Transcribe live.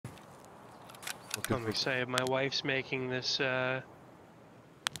I'm excited. My wife's making this, it's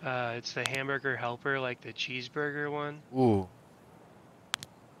the hamburger helper, like the cheeseburger one. Ooh.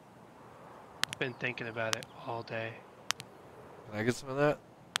 Been thinking about it all day. Can I get some of that?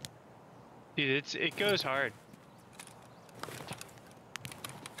 Dude, it goes hard.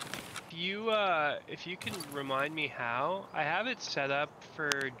 If you can remind me how, I have it set up for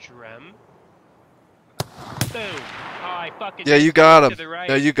Drem. Boom! Oh, I fucking Yeah, you missed got him. to the right.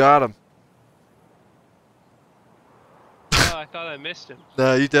 No, you got him. Oh, I thought I missed him.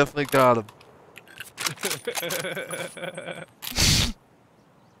 No, you definitely got him.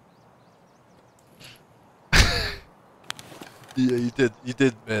 Yeah, you did. You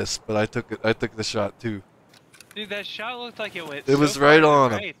did miss, but I took it. I took the shot too. Dude, that shot looked like it went. It was right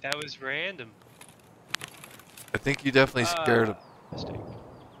on him. That was random. I think you definitely scared him. Mistake.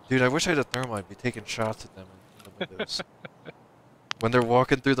 Dude, I wish I had a thermite. Be taking shots at them in the windows. When they're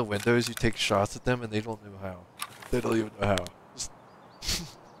walking through the windows, you take shots at them, and they don't know how. They don't even know how. Just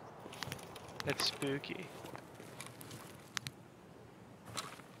That's spooky.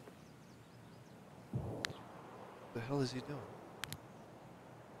 What the hell is he doing?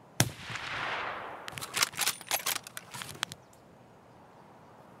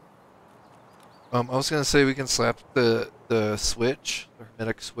 I was gonna say we can slap the switch, the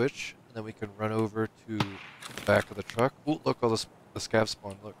hermetic switch, and then we can run over to the back of the truck. Ooh, look, all the scav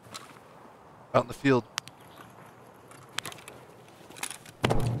spawn. Look, out in the field.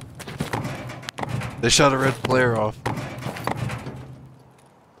 They shot a red flare off.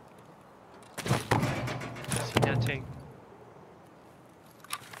 See that thing?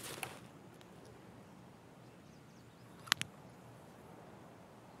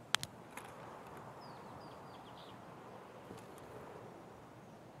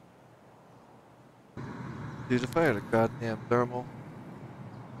 Dude, if I had a goddamn thermal.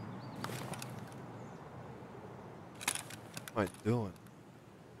 What am I doing?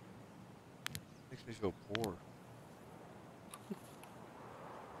 Makes me feel poor.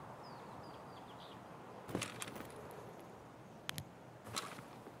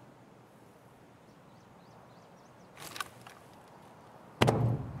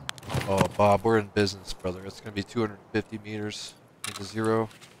 Oh, Bob, we're in business, brother. It's gonna be 250 meters into zero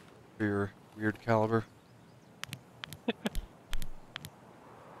for your weird caliber.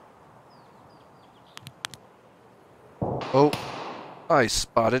 Oh, I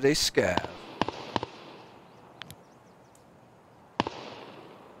spotted a scav.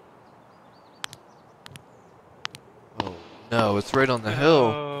 Oh no, it's right on the hill.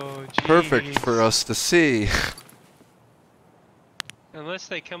 Oh, Perfect for jeez. us to see. Unless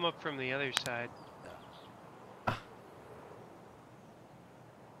they come up from the other side.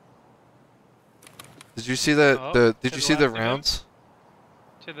 Did you see that? Oh, Did you see the rounds?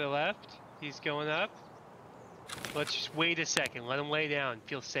 To the left. He's going up. Let's just wait a second. Let him lay down.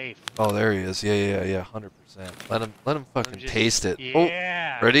 Feel safe. Oh, there he is. Yeah, 100%. Let him fucking just, taste it.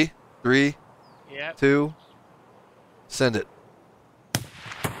 yeah. Oh, ready? 3, Yep. 2, send it.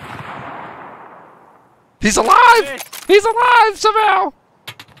 He's alive! He's alive somehow!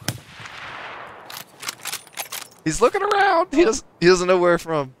 He's looking around. He doesn't know where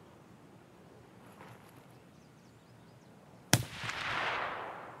from.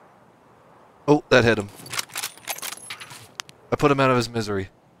 Oh, that hit him. I put him out of his misery.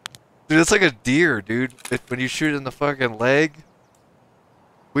 Dude, it's like a deer, dude. When you shoot in the fucking leg,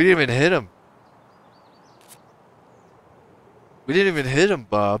 we didn't even hit him. We didn't even hit him,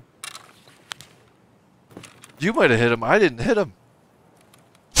 Bob. You might have hit him. I didn't hit him.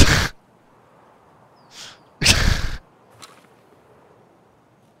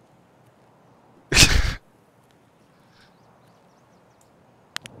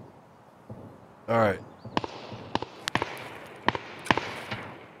 All right.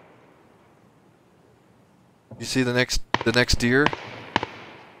 You see the next deer?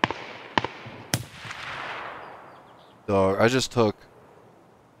 Dog, I just took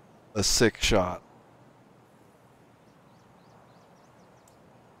a sick shot.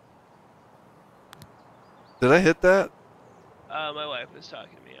 Did I hit that? My wife was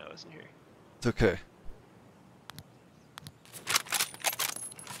talking to me. I wasn't here. It's okay.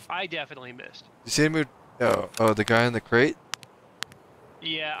 I definitely missed. You see him move? Oh, the guy in the crate?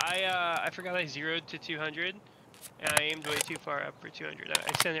 Yeah, I forgot I zeroed to 200, and I aimed way too far up for 200.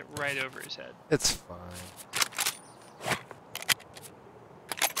 I sent it right over his head. It's fine.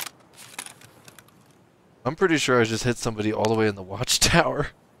 I'm pretty sure I just hit somebody all the way in the watchtower.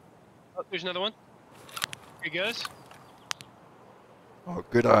 Oh, there's another one. Here he goes. Oh,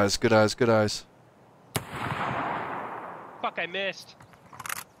 good eyes, good eyes, good eyes. Fuck, I missed.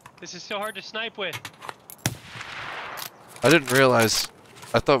 This is so hard to snipe with. I didn't realize.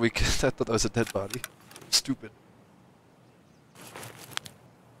 I thought we could, I thought that was a dead body. Stupid.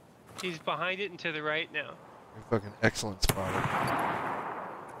 He's behind it and to the right now. You're fucking excellent spotter.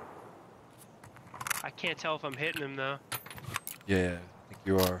 I can't tell if I'm hitting him though. Yeah, I think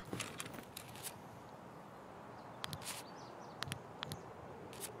you are.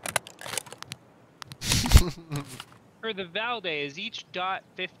 For the Valde, is each dot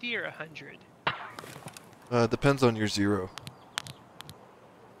 50 or 100? Depends on your 0.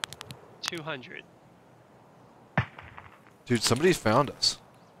 200. Dude, somebody found us.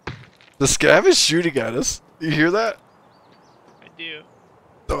 The scav is shooting at us. You hear that? I do.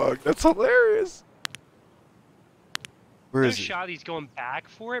 Dog, that's hilarious. Where No is he? shot he's going back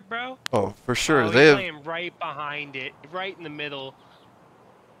for it, bro. Oh, for sure. Oh, They he's have. laying right behind it, right in the middle.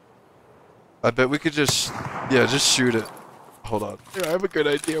 I bet we could just. Yeah, just shoot it. Hold on. Yeah, I have a good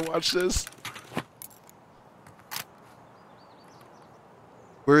idea. Watch this.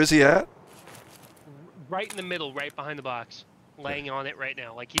 Where is he at? Right in the middle, right behind the box. Laying on it right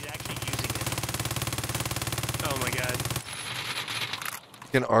now, like he's actually using it. Oh my god.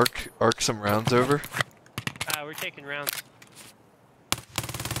 You can arc some rounds over. We're taking rounds.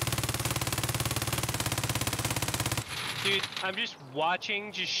 Dude, I'm just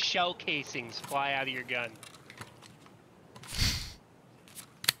watching just shell casings fly out of your gun.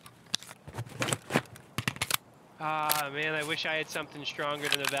 Ah, man, I wish I had something stronger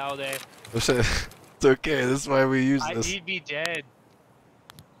than a Valde. It's okay. This is why we use this. He'd be dead.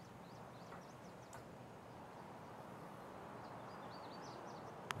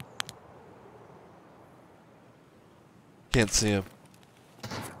 Can't see him.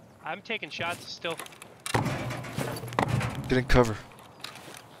 I'm taking shots still. Get in cover.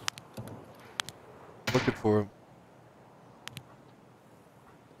 Looking for him.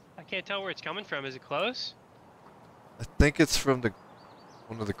 I can't tell where it's coming from. Is it close? I think it's from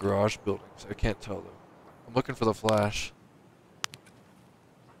one of the garage buildings. I can't tell though. I'm looking for the flash.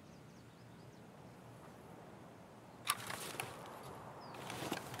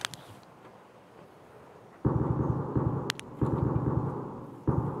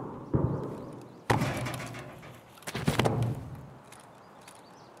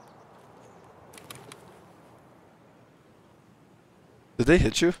 Did they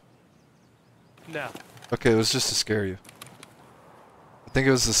hit you? No. Okay, it was just to scare you. I think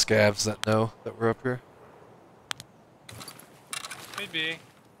it was the scavs that know that we're up here. Could be.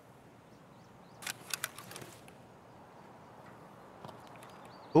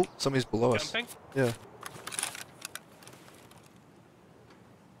 Oh, somebody's below us. Jumping? Yeah.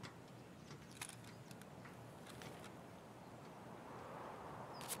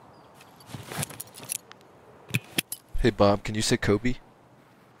 Hey Bob, can you say Kobe?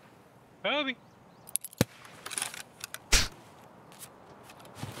 Kobe.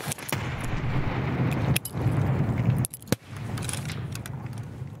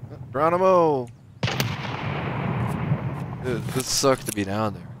 Geronimo! It sucked to be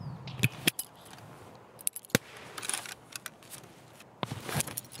down there.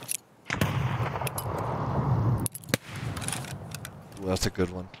 Well, that's a good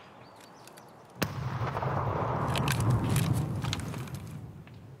one.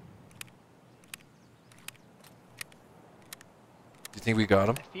 Do you think we got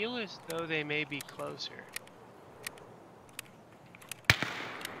him? I feel as though they may be closer.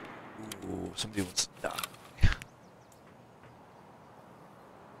 Ooh, somebody wants to die.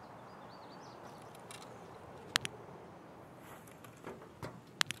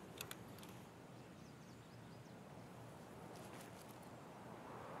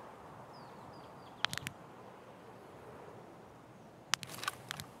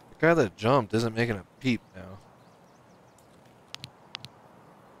 The guy that jumped isn't making a peep now.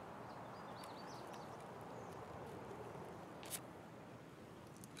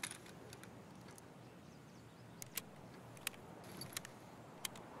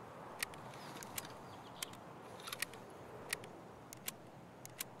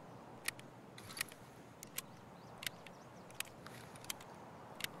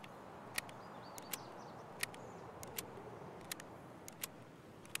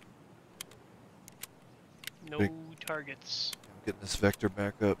 No Big- targets. I'm getting this vector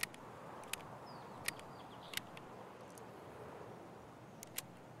back up.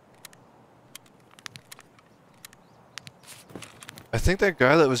 I think that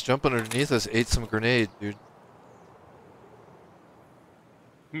guy that was jumping underneath us ate some grenade, dude.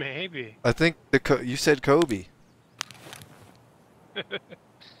 Maybe. I think you said Kobe.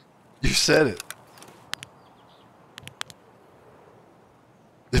 You said it.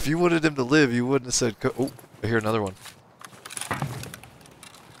 If you wanted him to live, you wouldn't have said, oh, I hear another one.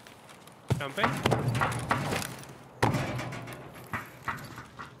 Jumping.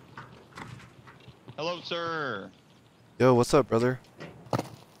 Hello, sir. Yo, what's up, brother?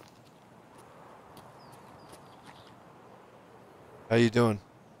 How you doing?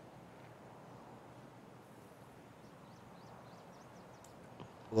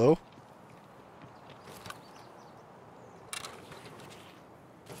 Hello?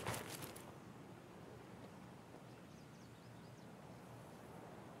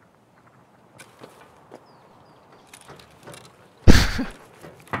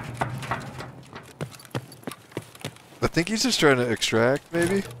 I think he's just trying to extract,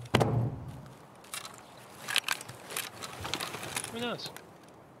 maybe? Who knows?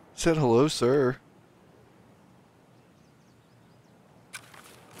 Said hello, sir.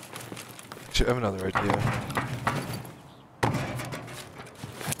 Actually, I have another idea.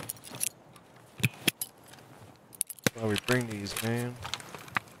 Why we bring these, man?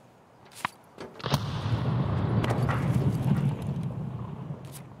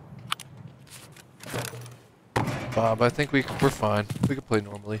 Bob, I think we're fine. We can play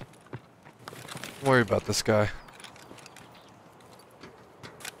normally. Don't worry about this guy.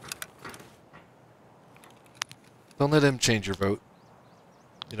 Don't let him change your vote.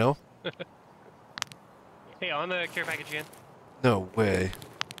 You know? Hey, on the care package again. No way.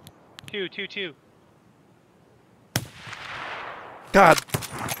 Two. God!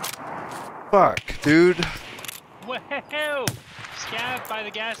 Fuck, dude. Wow! Scav by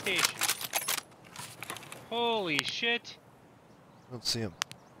the gas station. Holy shit. I don't see him.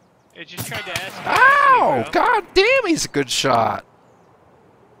 It just tried to ask. Ow! God damn, he's a good shot.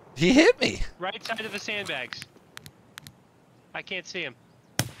 He hit me. Right side of the sandbags. I can't see him.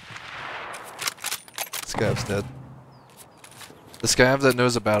 Scav's dead. The scav that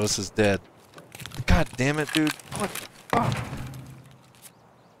knows about us is dead. God damn it, dude. What the fuck?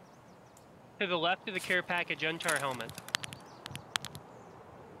 To the left of the care package, Untar helmet.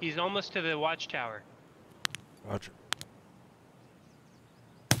 He's almost to the watchtower. Roger.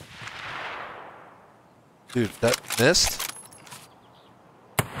 Dude, that missed?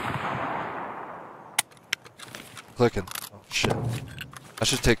 Clicking. Oh shit. I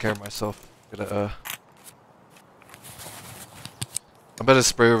should take care of myself. Gotta, I'm about to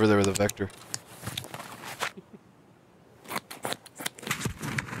spray over there with a vector.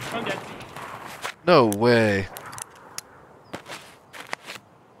 I'm dead. No way.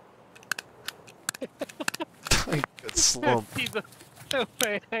 I got slumped. See the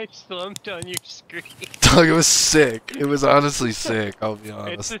way I slumped on your screen. Dog, it was sick. It was honestly sick, I'll be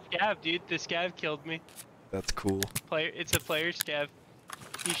honest. It's the scav, dude. The scav killed me. That's cool. It's a player scav.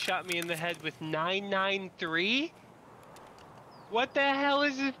 He shot me in the head with 993? What the hell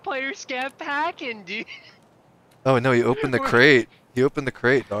is this player scav packing, dude? Oh no, he opened the crate. He opened the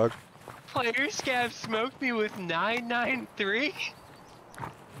crate, dog. Player scav smoked me with 993?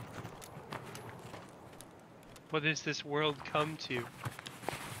 What has this world come to?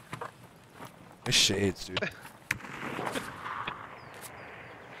 Nice shades, dude.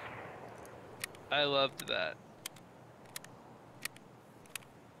 I loved that.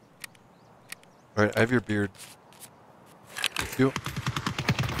 Alright, I have your beard. You.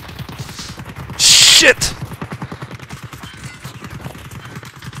 Shit!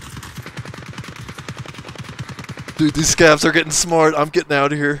 Dude, these scavs are getting smart. I'm getting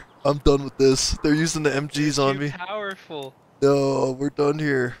out of here. I'm done with this. They're using the MGs on me. Powerful. No, we're done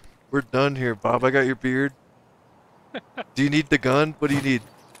here. We're done here. Bob, I got your beard. Do you need the gun? What do you need?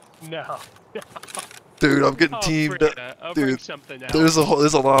 No. Dude, I'm getting teamed up. I'll bring Dude, something else. there's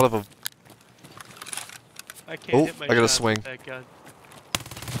a lot of them. I can't hit my I gotta shots swing. with that gun.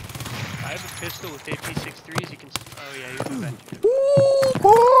 I have a pistol with AP63s. You can. Oh yeah, you can back. Ooh,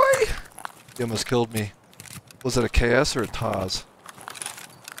 boy! He almost killed me. Was it a KS or a Taz?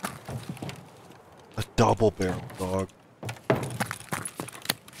 A double barrel, dog.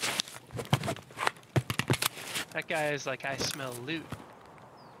 That guy is like, I smell loot.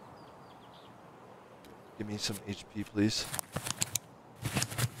 Give me some HP, please.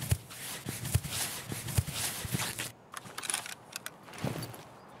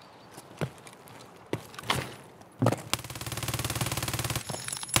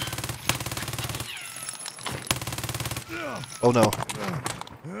 Oh no.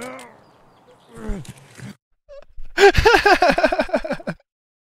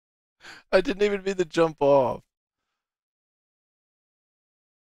 I didn't even mean to jump off.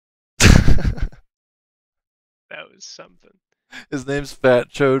 That was something. His name's Fat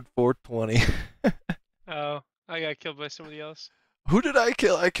Chode 420. Oh, I got killed by somebody else. Who did I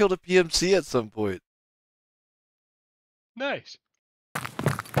kill? I killed a PMC at some point. Nice.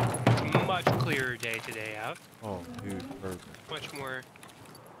 Much clearer day today out. Oh, dude, perfect. Much more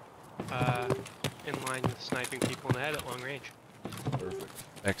in line with sniping people in the head at long range. Perfect.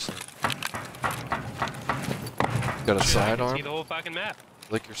 Excellent. Got a sidearm? See the whole fucking map.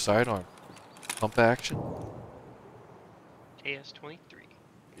 Lick your sidearm. Pump action? KS-23.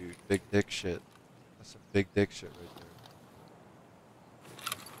 Dude, big dick shit. That's some big dick shit right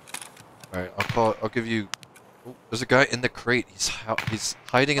there. Alright, I'll give you... Oh, there's a guy in the crate. He's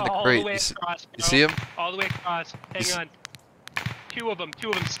hiding in the All crate. the way across, You see him? All the way across. Hang on. Two of them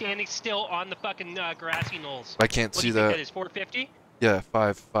standing still on the fucking grassy knolls. I can't What see do you think that. that is 450? Yeah,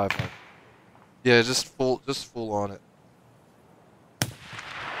 five on. Yeah, just full on it.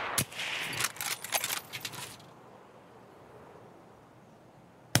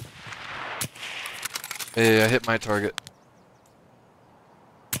 Hey, I hit my target.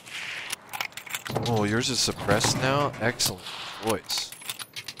 Oh, yours is suppressed now? Excellent choice.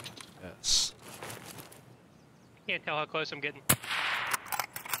 Yes. Can't tell how close I'm getting.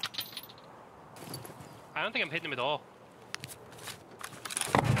 I don't think I'm hitting him at all.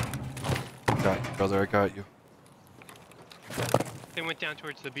 Got you, brother, I got you. They went down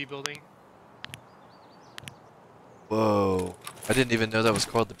towards the B building. Whoa. I didn't even know that was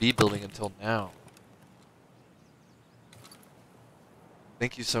called the B building until now.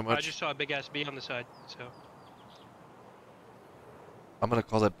 Thank you so much. I just saw a big ass B on the side, so. I'm gonna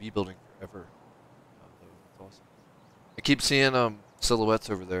call that B building forever. That's awesome. I keep seeing silhouettes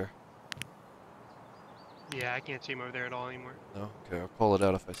over there. Yeah, I can't see him over there at all anymore. No? Okay, I'll call it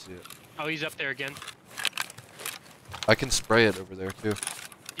out if I see it. Oh, he's up there again. I can spray it over there too.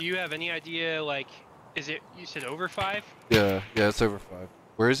 Do you have any idea, like, is it, you said over 5? Yeah, it's over 5.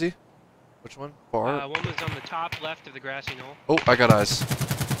 Where is he? Which one? Far? One was on the top left of the grassy knoll. Oh, I got eyes.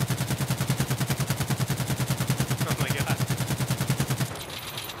 Oh my god.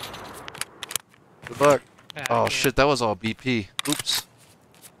 Good luck. Oh Yeah. shit, that was all BP. Oops.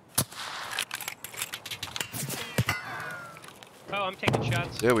 Oh, I'm taking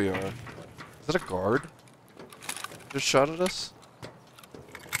shots. There we are. Is that a guard? Just shot at us?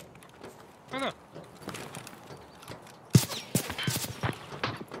 Oh no.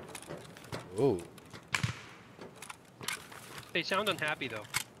 Whoa. They sound unhappy though.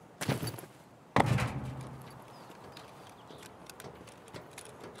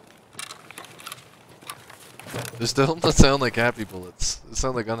 This don't sound like happy bullets. It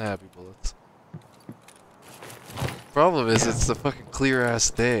sound like unhappy bullets. Problem is, it's a fucking clear ass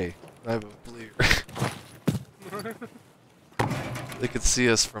day. I have a blear. They could see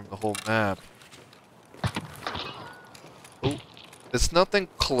us from the whole map. Oh, it's nothing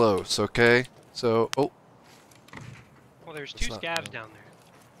close, okay? So, oh. Well, there's That's two not- scavs down there.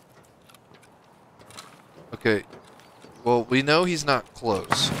 Okay. Well, we know he's not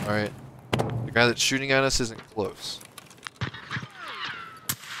close, alright? The guy that's shooting at us isn't close.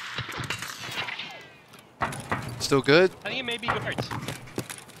 Still good? I think it may be guards.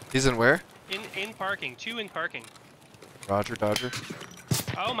 He's in where? In parking. 2 in parking. Roger, Dodger.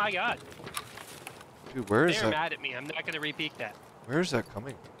 Oh my god. Dude, where is They're that? mad at me. I'm not gonna repeat that. Where is that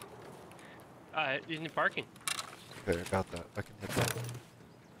coming? In parking. Okay, I got that. I can hit that.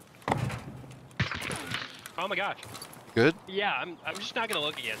 Oh my gosh. Good? Yeah, I'm just not gonna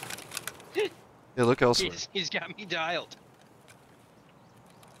look again. Yeah, look elsewhere. He's got me dialed.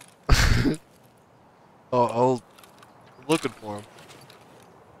 Oh, I'm looking for him.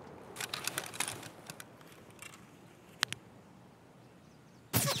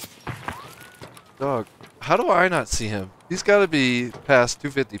 Dog, how do I not see him? He's got to be past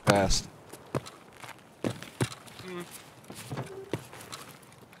 250 past.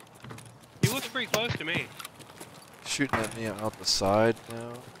 He looks pretty close to me. Shooting at me out the side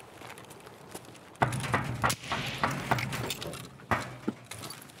now.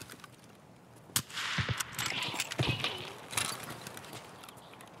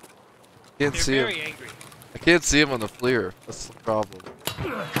 Can't They're see him. very angry. I can't see him on the FLIR. That's the problem.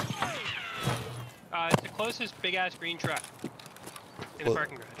 It's the closest big ass green truck in the Well-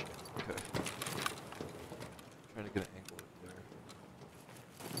 parking garage. Okay. Trying to get an angle up there.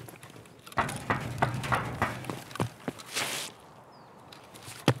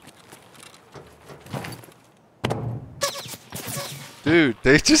 Dude,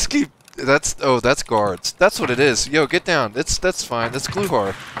 they just keep. That's guards. That's what it is. Yo, get down. That's fine. That's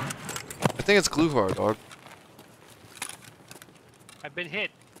Gluhar. I think it's Gluhar, dog. I've been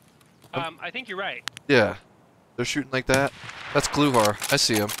hit. I think you're right. Yeah. They're shooting like that. That's Gluhar. I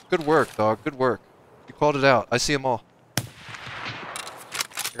see him. Good work, dog. Good work. You called it out. I see them all.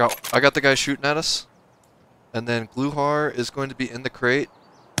 I got the guy shooting at us. And then Gluhar is going to be in the crate.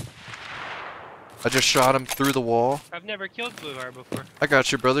 I just shot him through the wall. I've never killed Bluehar before. I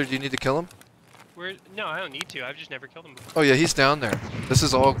got you, brother. Do you need to kill him? No, I don't need to. I've just never killed him before. Oh yeah, he's down there. This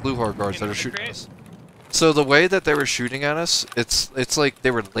is all Gluhar guards that are shooting at us. So the way that they were shooting at us, it's like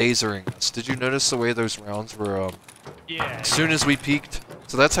they were lasering us. Did you notice the way those rounds were? Yeah. As soon as we peeked.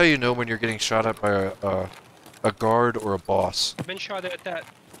 So that's how you know when you're getting shot at by a guard or a boss. Been shot at that.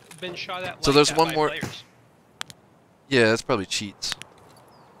 Been shot at. So like there's that one by more. Players. Yeah, that's probably cheats.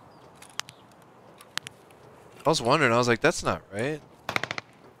 I was wondering. I was like, that's not right.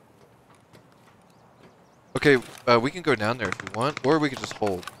 Okay, we can go down there if you want, or we can just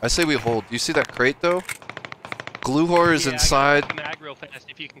hold. I say we hold. Do you see that crate though? Gluhar is inside. I got mag real fast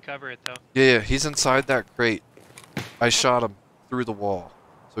if you can cover it though. Yeah, he's inside that crate. I shot him through the wall,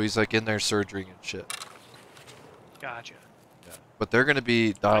 so he's like in there surgering and shit. Gotcha. Yeah, but they're gonna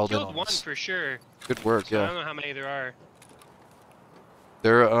be dialed I in killed on one us. for sure. Good work, So I yeah. don't know how many there are.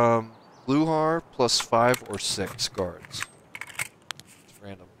 They're Gluhar plus 5 or 6 guards. It's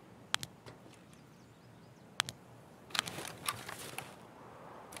random.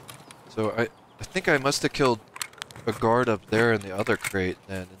 So I think I must have killed a guard up there in the other crate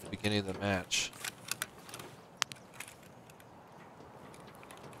then in the beginning of the match.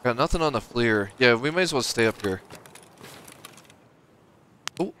 Got nothing on the Fleer. Yeah, we might as well stay up here.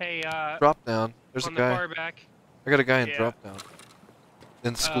 Oh, Hey, drop down. There's a on the guy. far back. I got a guy in Yeah. drop down.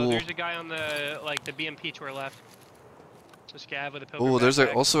 In school. There's a guy on the the BMP to our left. So scav with a pilgrim Oh, there's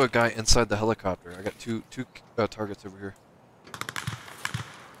backpack. also a guy inside the helicopter. I got two targets over here.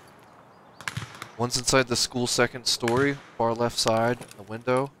 One's inside the school second story, far left side, in the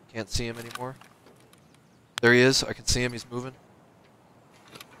window. Can't see him anymore. There he is. I can see him. He's moving.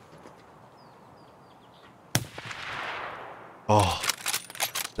 Oh,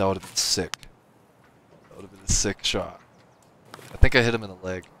 that would have been sick. That would have been a sick shot. I think I hit him in the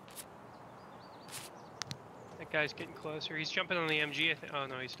leg. That guy's getting closer. He's jumping on the MG. Oh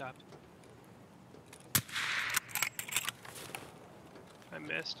no, he stopped. I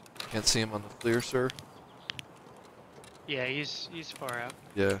missed. Can't see him on the Fleer, sir. Yeah, he's far out.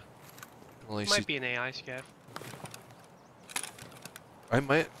 Yeah. Can only see. Might be an AI scav.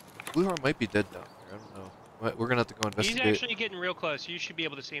 Bluehorn might be dead down there. I don't know. We're gonna have to go investigate. He's actually getting real close. You should be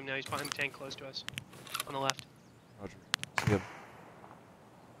able to see him now. He's behind the tank close to us. On the left. Roger. See him.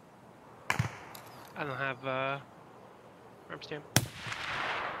 I don't have arm stamp. Did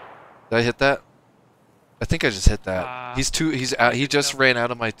I hit that? I think I just hit that. He's out. He just ran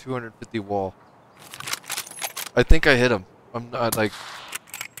out of my 250 wall. I think I hit him. I'm not like.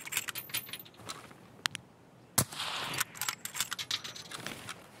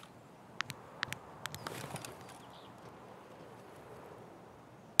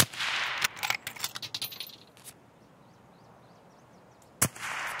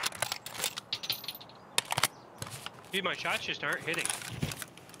 Dude, my shots just aren't hitting.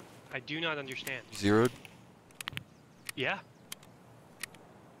 I do not understand. Zeroed? Yeah.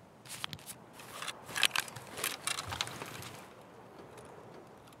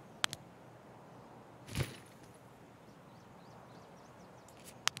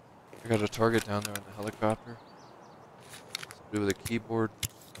 I got a target down there on the helicopter. Something to do with a keyboard.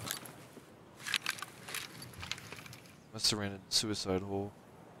 Must have ran into the suicide hole.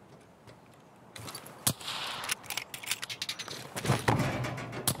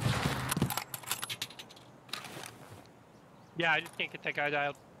 Yeah, I just can't get that guy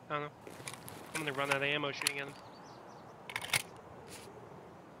dialed. I don't know. I'm gonna run out of ammo shooting at him.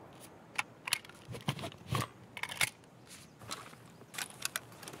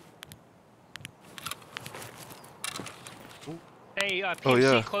 Ooh. Hey, PMC Oh,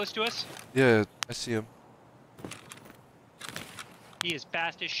 yeah. close to us. Yeah, I see him. He is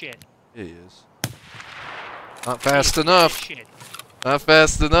fast as shit. Yeah, he is. Not fast enough. Shit. Not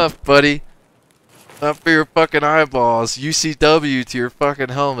fast enough, buddy. Not for your fucking eyeballs. UCW to your fucking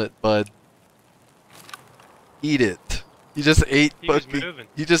helmet, bud. Eat it. He just ate He was fucking. moving.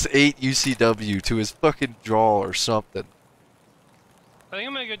 He just ate UCW to his fucking jaw or something. I think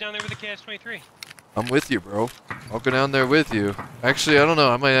I'm gonna go down there with the KS-23. I'm with you, bro. I'll go down there with you. Actually, I don't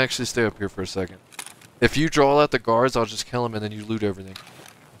know. I might actually stay up here for a second. If you draw out the guards, I'll just kill them and then you loot everything.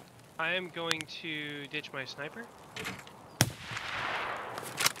 I am going to ditch my sniper.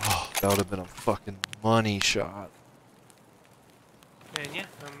 Oh, that would have been a fucking money shot. And yeah,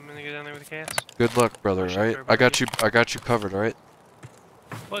 I'm gonna go down there with the KS. Good luck, brother. Push All right, up I got everybody. you. I got you covered. All right.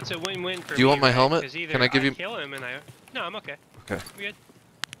 Well, it's a win-win for me. Do you want my right? helmet? 'Cause either Can I give you- kill him and I... No, I'm okay. Okay. We good.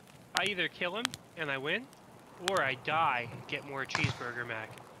 I either kill him and I win, or I die and get more cheeseburger mac.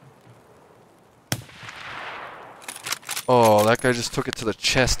 Oh, that guy just took it to the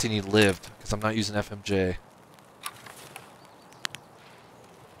chest and he lived, because I'm not using FMJ.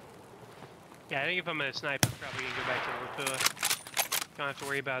 Yeah, I think if I'm gonna snipe, I'm probably gonna go back to Lapua. Don't have to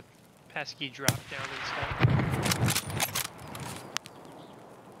worry about pesky drop down and stuff.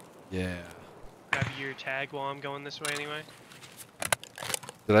 Yeah. Grab your tag while I'm going this way anyway.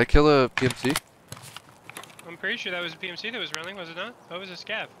 Did I kill a PMC? I'm pretty sure that was a PMC that was running, was it not? Oh, it was a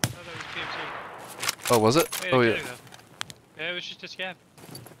scav. I thought that was a PMC. Oh, was it? Wait, Oh, yeah. Yeah, it was just a scav.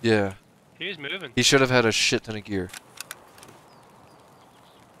 Yeah. He was moving. He should have had a shit ton of gear.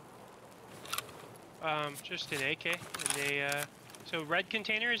 Just an AK and a, so red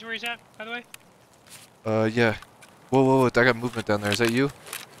container is where he's at, by the way? Yeah. Whoa, whoa, whoa, I got movement down there. Is that you?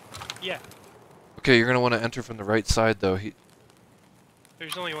 Yeah. Okay, you're gonna want to enter from the right side, though.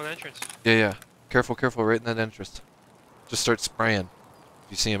 There's only one entrance. Yeah, yeah. Careful, careful, right in that entrance. Just start spraying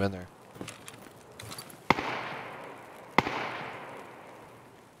if you see him in there.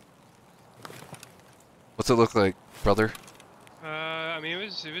 What's it look like, brother? I mean,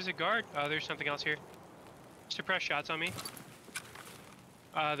 it was a guard. There's something else here. Suppress shots on me.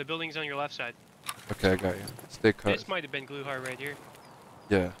 The building's on your left side. Okay, I got you. Stay cut. This might have been Gluhar right here.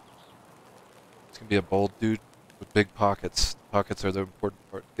 Yeah. It's gonna be a bold dude with big pockets. Pockets are the important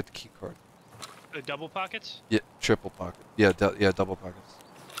part. Get the key card. The double pockets? Yeah, triple pocket. Yeah, yeah, double pockets.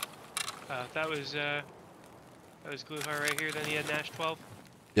 That was Gluhar right here. Then he had Nash 12.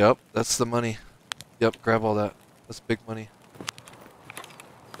 Yep, that's the money. Yep, grab all that. That's big money.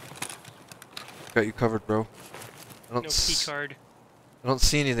 Got you covered, bro. No key card. I don't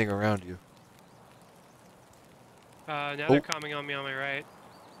see anything around you. Now they're coming on me on my right.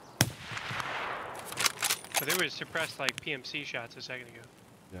 But there was suppressed like PMC shots a second ago.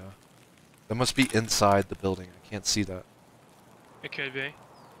 Yeah. That must be inside the building. I can't see that. It could be.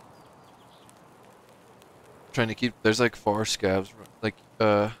 Trying to keep. There's like 4 scavs. Like,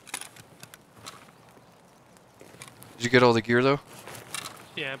 Did you get all the gear though?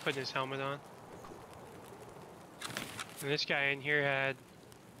 Yeah, I'm putting his helmet on. And this guy in here had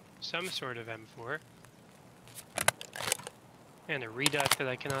some sort of M4. And a redut that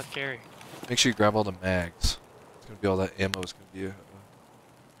I cannot carry. Make sure you grab all the mags. It's gonna be all that ammo is gonna be.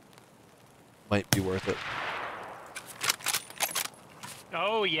 Might be worth it.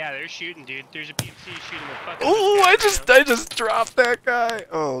 Oh yeah, they're shooting, dude. There's a PMC shooting the fucking. Oh, I just dropped that guy.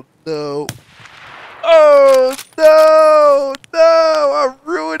 Oh no. Oh no, no! I'm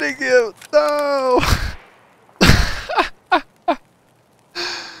ruining him. No.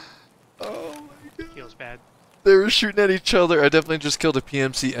 Oh my god. Feels bad. They were shooting at each other. I definitely just killed a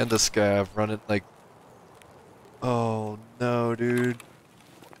PMC and a scav running like. Oh no, dude.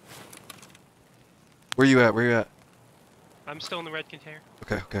 Where you at? Where you at? I'm still in the red container.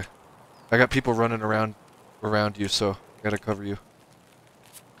 Okay, okay. I got people running around you, so I gotta cover you.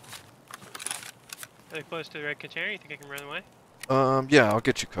 Are they close to the red container? You think I can run away? Yeah, I'll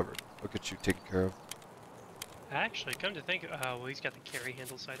get you covered. I'll get you taken care of. Actually, come to think, well, he's got the carry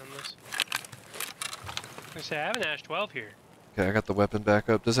handle sight on this. I say I have an Ash 12 here. Okay, I got the weapon back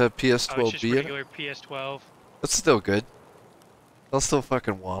up. Does it have Oh, it's PS12B just in it? regular PS12. That's still good. I'll still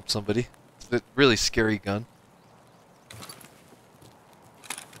fucking whomp somebody. It's a really scary gun.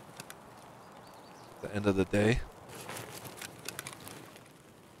 At the end of the day.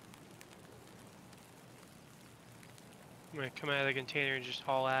 I'm gonna come out of the container and just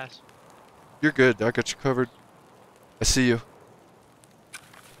haul ass. You're good. I got you covered. I see you.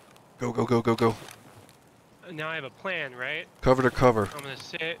 Go, go, go, go, go. Now I have a plan, right? Cover to cover. I'm gonna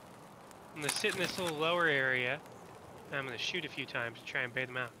sit in this little lower area, and I'm gonna shoot a few times to try and bait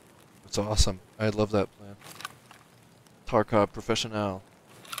them out. That's awesome. I love that plan. Tarkov Professional.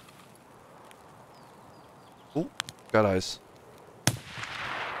 Oh, got eyes.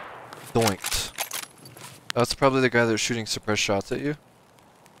 Doinked. That's probably the guy that was shooting suppressed shots at you.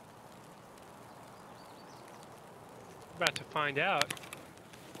 About to find out.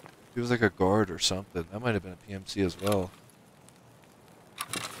 He was like a guard or something. That might have been a PMC as well.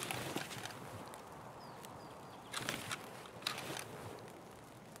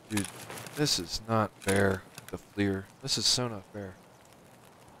 Dude, this is not fair. The Fleer. This is so not fair.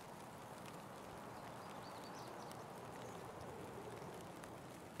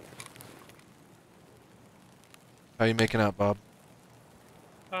 How you making out, Bob?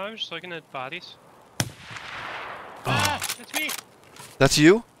 Oh, I'm just looking at bodies. Oh. Ah, that's me. That's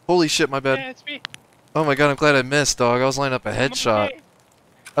you? Holy shit, my bad. Yeah, it's me. Oh my god, I'm glad I missed, dog. I was lining up a headshot. Okay.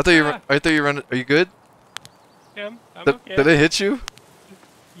 I thought you were. I thought you were running. Are you good? Yeah, I'm Did, okay. did it hit you?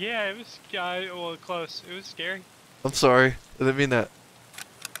 Yeah, it was well close. It was scary. I'm sorry. I didn't mean that.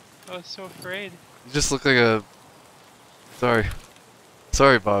 I was so afraid. You just look like a Sorry.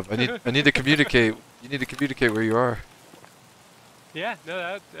 Sorry, Bob. I need to communicate. You need to communicate where you are. Yeah, no,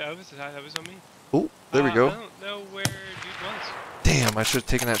 that was on me. Oh, there we go. I don't know where dude was. Damn, I should have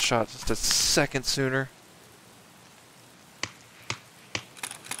taken that shot just a second sooner.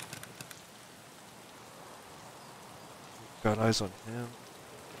 Got eyes on him.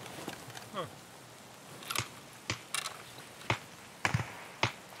 Huh.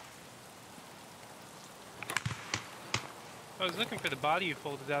 I was looking for the body you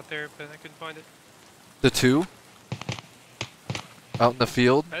folded out there, but I couldn't find it. The two? Out in the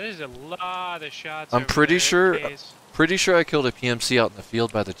field? That is a lot of shots. I'm over pretty there, sure. Case. Pretty sure I killed a PMC out in the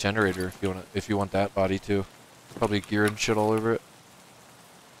field by the generator. If you want that body too, probably gear and shit all over it.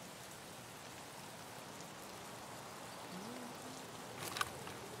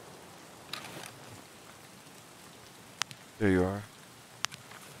 There you are.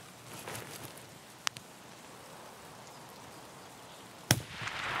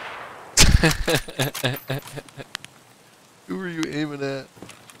 Who are you aiming at?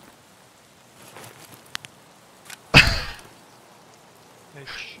 The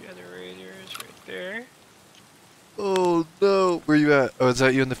generator is right there. Oh no! Where you at? Oh, is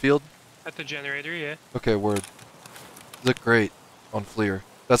that you in the field? At the generator, yeah. Okay, word. Look great on Fleer.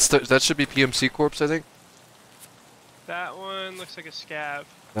 That should be PMC corpse, I think. That one looks like a scav.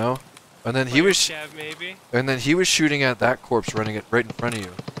 No. And then Player scav, maybe. And then he was shooting at that corpse, running it right in front of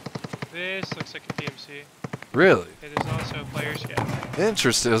you. This looks like a PMC. Really? It is also a player scav.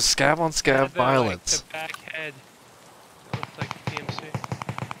 Interesting. It was scav on scav violence. Like, the back head. That looked like a PMC.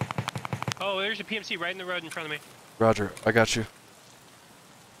 Oh, there's a PMC right in the road in front of me. Roger, I got you.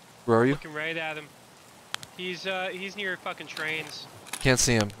 Where are you? Looking right at him. He's near fucking trains. Can't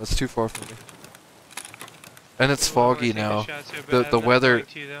see him. That's too far from me. And it's Ooh, foggy now. The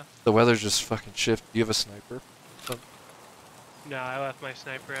weather's just fucking shift. Do you have a sniper? No, I left my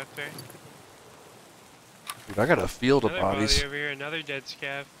sniper up there. Dude, I got a field of Another bodies. body over here, another dead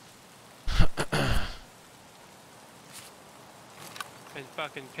scav. Been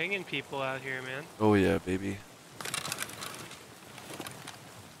fucking pinging people out here, man. Oh yeah, baby.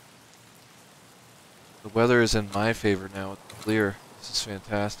 The weather is in my favor now. It's clear. This is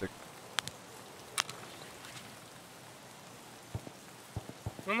fantastic.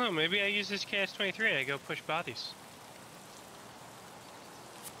 I don't know, maybe I use this KS-23 and I go push bodies.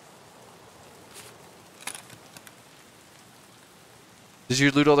 Did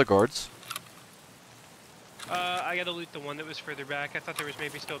you loot all the guards? I gotta loot the one that was further back. I thought there was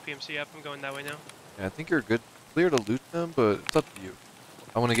maybe still a PMC up. I'm going that way now. Yeah, I think you're good. Clear to loot them, but it's up to you.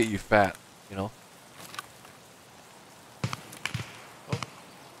 I want to get you fat, you know? Oh.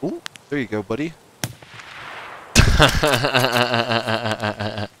 Ooh, there you go, buddy.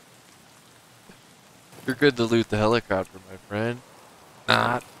 You're good to loot the helicopter, my friend.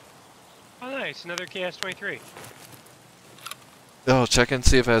 Not. Oh, nice. Another KS-23. Oh, check and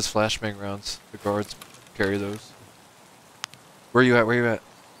see if it has flashbang rounds. The guards carry those. Where you at? Where you at?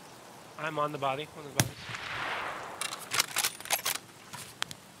 I'm on the body. One of the bodies.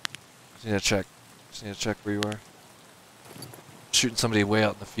 Just need to check. Just need to check where you are. Shooting somebody way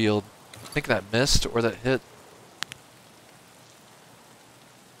out in the field. I think that missed or that hit.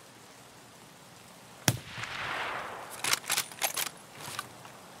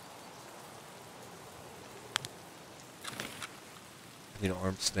 I need an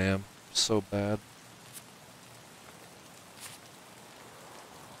arm stam. So bad.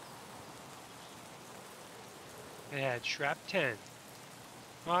 They had Shrap 10.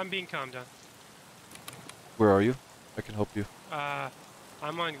 Oh, I'm being calmed down. Where are you? I can help you. I'm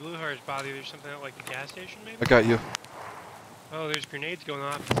on Gluhar's body. There's something at like the gas station, maybe? I got you. Oh, there's grenades going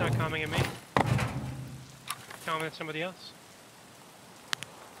off. It's not coming at me. Coming at somebody else.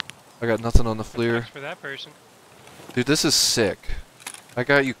 I got nothing on the Fleer. Sucks for that person. Dude, this is sick. I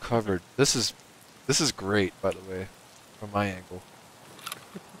got you covered. This is great, by the way, from my angle.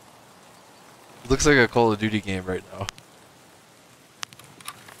 It looks like a Call of Duty game right now.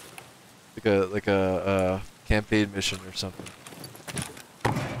 Like a campaign mission or something.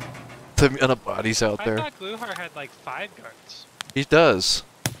 The amount of bodies out there. I thought Gluhar had like 5 guards. He does.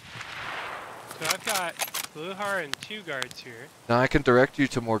 So I've got Gluhar and 2 guards here. Now I can direct you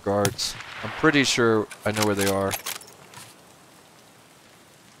to more guards. I'm pretty sure I know where they are.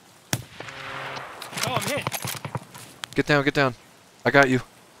 Oh, I'm hit. Get down, get down. I got you.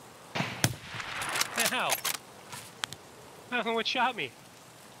 How? I don't know what shot me.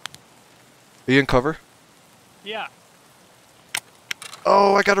 Are you in cover? Yeah.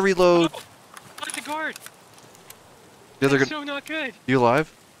 Oh, I gotta reload. Oh, not the guard. The other That's so not good. You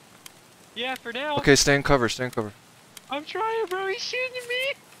alive? Yeah, for now. Okay, stay in cover, stay in cover. I'm trying, bro. He's shooting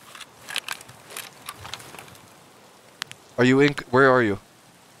me. Are you in? Where are you?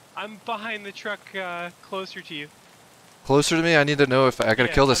 I'm behind the truck, closer to you. Closer to me? I need to know if I gotta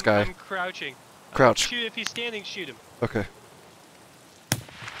Yeah, kill this guy. I'm crouching. Crouch. Shoot if he's standing. Shoot him. Okay.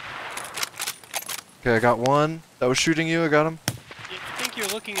 Okay, I got one that was shooting you. I got him. Yeah, I think you're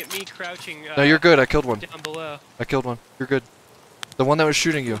looking at me crouching. No, you're good. I killed one. Down below. I killed one. You're good. The one that was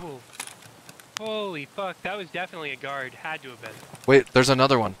shooting you. Ooh. Holy fuck! That was definitely a guard. Had to have been. Wait, there's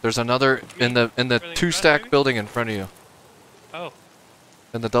another one. There's another in the Further two-stack maybe? building in front of you. Oh.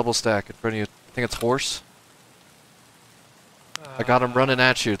 In the double stack in front of you. I think it's horse. I got them running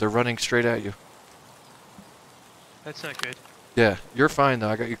at you. They're running straight at you. That's not good. Yeah, you're fine though.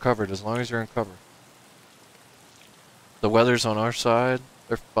 I got you covered as long as you're in cover. The weather's on our side.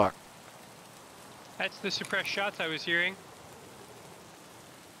 They're fucked. That's the suppressed shots I was hearing.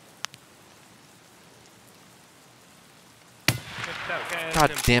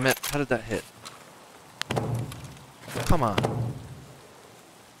 God damn it. How did that hit? Come on.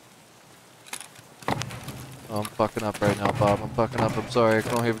 Oh, I'm fucking up right now, Bob. I'm fucking up. I'm sorry. I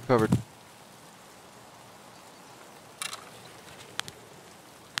don't have it covered.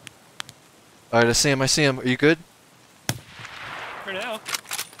 Alright, I see him. I see him. Are you good? For now.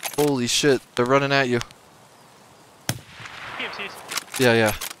 Holy shit. They're running at you. PMCs. Yeah,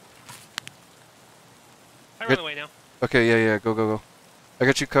 yeah. I run away now. Okay, yeah, yeah. Go, go, go. I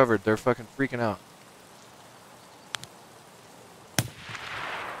got you covered. They're fucking freaking out.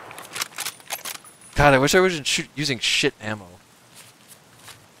 God, I wish I wasn't using shit ammo.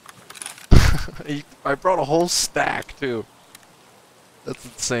 I brought a whole stack, too. That's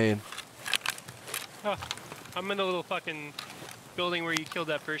insane. Oh, I'm in the little fucking building where you killed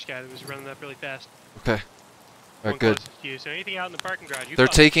that first guy that was running up really fast. Okay. One Alright, good. closest to you. So anything out in the parking garage? You They're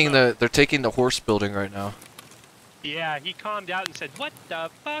fucking taking suck. they're taking the horse building right now. Yeah, he calmed out and said, "What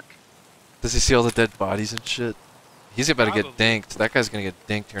the fuck?" Does he see all the dead bodies and shit? He's about to get Probably. dinked. That guy's gonna get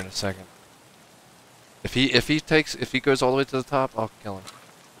dinked here in a second. If he goes all the way to the top, I'll kill him.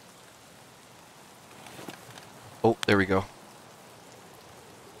 Oh, there we go.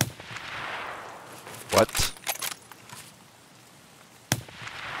 What?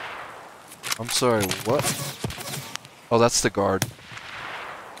 I'm sorry, what? Oh, that's the guard.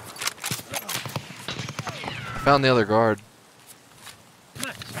 I found the other guard.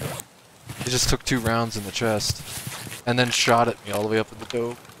 Nice. He just took 2 rounds in the chest. And then shot at me all the way up in the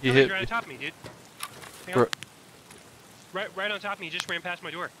dome. He No, hit he's right me. on top of me, dude. Hang Bro- on. Right on top of me. He just ran past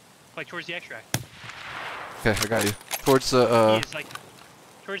my door, like towards the extract. Okay, I got you. Towards the, He is like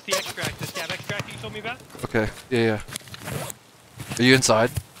towards the extract, the scab extract you told me about. Okay, yeah, yeah. Are you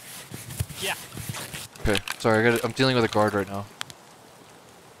inside? Yeah. Okay, sorry, I'm dealing with a guard right now.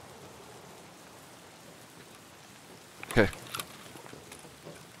 Okay.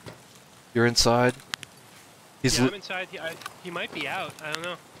 You're inside? He's Yeah, I'm inside. He might be out. I don't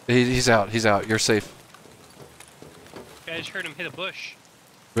know. he's out, he's out. You're safe. I just heard him hit a bush.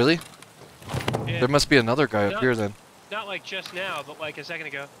 Really? Yeah. There must be another guy up No. here then. Not like just now, but like a second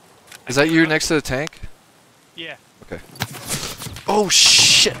ago. Is that you next to the tank? Yeah. Okay. Oh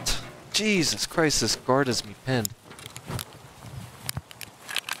shit! Jesus Christ, this guard has me pinned.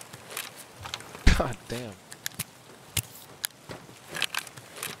 God damn.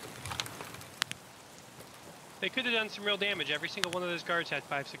 They could have done some real damage. Every single one of those guards had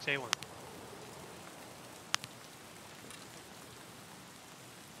 5.6A1.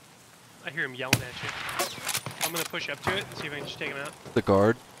 I hear him yelling at you. I'm gonna push up to it and see if I can just take him out. The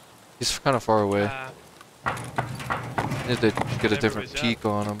guard? He's kind of far away. I need to get a Never different was up. peek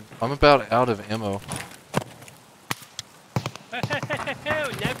on him. I'm about out of ammo.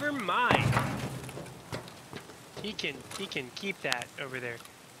 Never mind. He can keep that over there.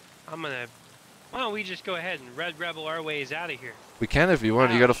 I'm gonna. Why don't we just go ahead and Red Rebel our ways out of here? We can if you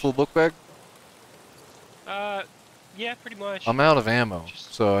want. You got a Ouch. full book bag? Yeah, pretty much. I'm out of ammo,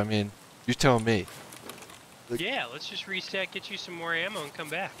 so I mean, you tell me. Yeah, let's just reset, get you some more ammo, and come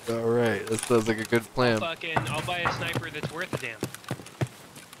back. All right, that sounds like a good plan. I'll buy a sniper that's worth a damn.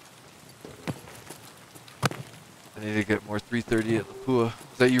 I need to get more 330 at Lapua.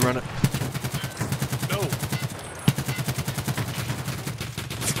 Is that you running? No.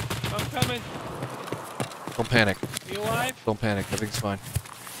 I'm coming. Don't panic. You alive? Don't panic. Everything's fine.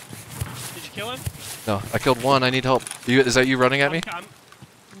 Did you kill him? No, I killed one. I need help. Is that you running at me?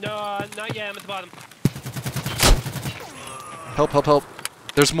 No, not yet. I'm at the bottom. Help, help, help.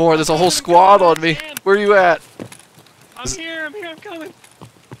 There's more. There's a whole squad on me. Where are you at? I'm here. I'm coming.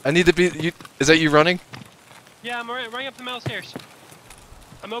 I need to be... Is that you running? Yeah, I'm running up the metal stairs.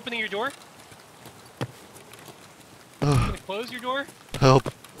 I'm opening your door. Ugh. close your door?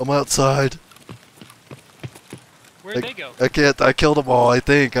 Help! I'm outside. Where'd they go? I can't. I killed them all. I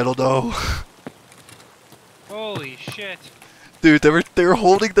think. I don't know. Holy shit. Dude, they were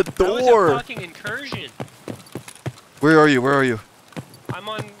holding the That was a door. fucking incursion. Where are you? Where are you? I'm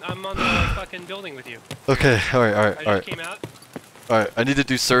on the like, fucking building with you. Okay. All right. All right. I All just right. came out. All right. I need to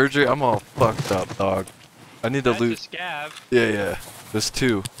do surgery. I'm all fucked up, dog. I need to That's a loot. scav. Yeah. Yeah. There's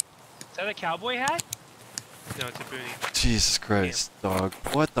two. Is that a cowboy hat? No, it's a boonie. Jesus Christ, dog.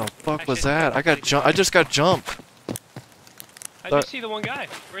 What the fuck was Actually, that? I got completely jump. I just got jumped. I just see the one guy.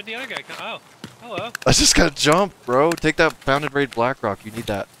 Where'd the other guy come? Oh, hello. I just got jumped, bro. Take that Founded Raid Blackrock. You need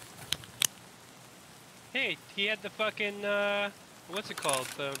that. Hey, he had the fucking, what's it called?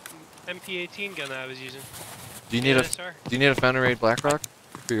 The MP18 gun that I was using. Do you need a ASR. Do you need a Founded Raid Blackrock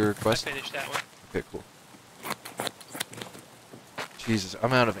for your I request? finished that one. Okay, cool. Jesus,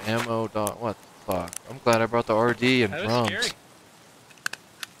 I'm out of ammo. Dog. What the fuck? I'm glad I brought the RD and That was drums. scary.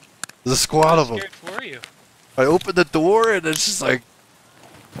 There's a squad I of was them. scared for you. I opened the door and it's just like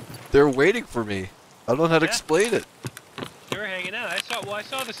they're waiting for me. I don't know how to Yeah. explain it. They were hanging out. I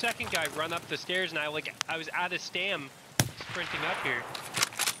saw the second guy run up the stairs, and I was out of stam, sprinting up here.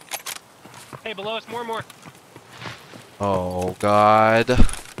 Hey, below us, more. Oh God.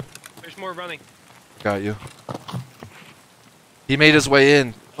 There's more running. Got you. He made his way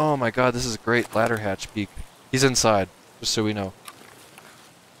in. Oh my God, this is a great ladder hatch peek. He's inside, just so we know.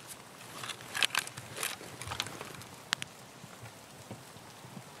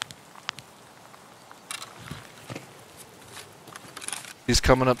 He's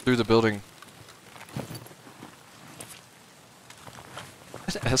coming up through the building.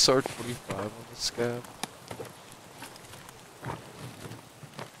 SR-25 on the scab.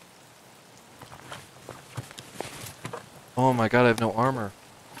 Oh my God, I have no armor.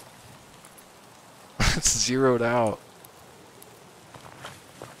 It's zeroed out.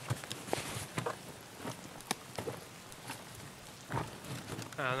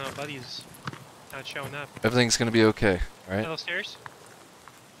 I don't know, buddy's not showing up. Everything's gonna be okay, alright? Downstairs?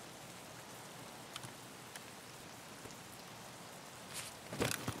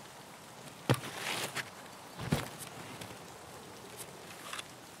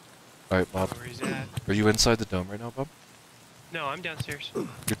 Alright, Bob. Where he's at? Are you inside the dome right now, Bob? No, I'm downstairs.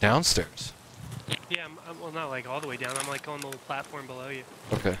 You're downstairs. Yeah, well, not like all the way down. I'm like on the little platform below you.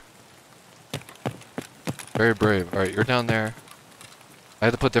 Okay. Very brave. Alright, you're down there. I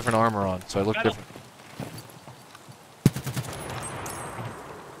had to put different armor on, so I look Metal. different.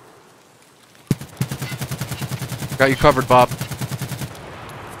 Got you covered, Bob.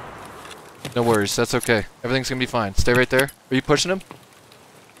 No worries, that's okay. Everything's gonna be fine. Stay right there. Are you pushing him?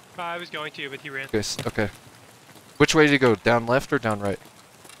 I was going to, but he ran. Okay, okay. Which way did he go? Down left or down right?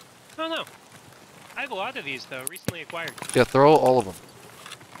 Oh no. I have a lot of these though, recently acquired. Yeah, throw all of them.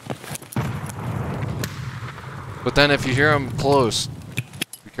 But then if you hear him close,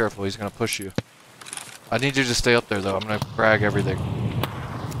 be careful, he's gonna push you. I need you to stay up there though, I'm gonna frag everything.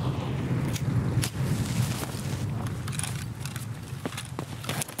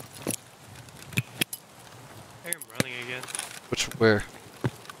 I hear him running again. Where?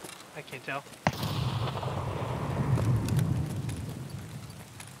 I can't tell.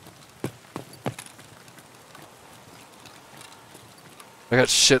 I got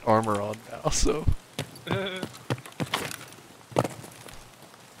shit armor on now, so. Did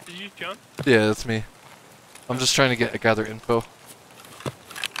you jump? Yeah, that's me. I'm just trying to gather info.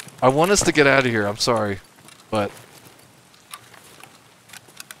 I want us to get out of here, I'm sorry. But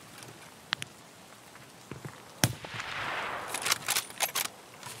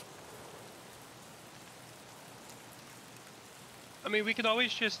I mean, we could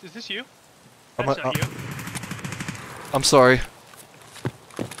always just... Is this you? I'm That's a- not you. I'm sorry.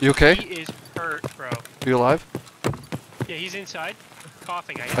 You okay? He is hurt, bro. You alive? Yeah, he's inside,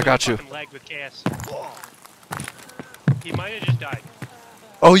 coughing. I got you. Fucking leg with gas. He might have just died.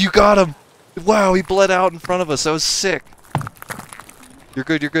 Oh, you got him! Wow, he bled out in front of us. That was sick. You're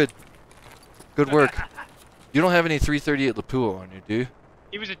good, you're good. Good work. You don't have any 338 Lapua on you, do you?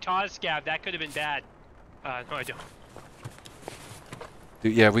 He was a Taz scab. That could have been bad. No, I don't.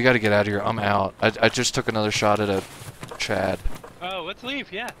 Dude, yeah, we gotta get out of here. I'm out. I just took another shot at a Chad. Oh, let's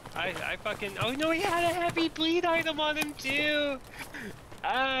leave. Yeah, I fucking. Oh no, he had a heavy bleed item on him too.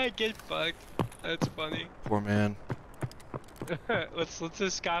 Ah, get fucked. That's funny. Poor man. let's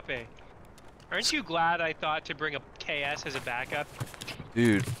escape. Aren't you glad I thought to bring a KS as a backup?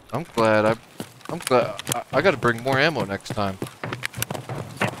 Dude, I'm glad. I'm glad. I gotta bring more ammo next time.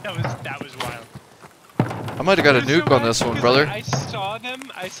 Yeah, that was wild. I might have got a It was so nuke on bad this one, because, brother.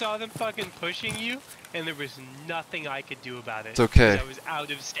 like, I I saw them fucking pushing you, and there was nothing I could do about it. It's okay. 'Cause I was out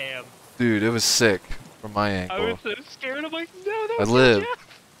of stam. Dude, it was sick from my I was angle. so scared. I'm like, no, I don't live.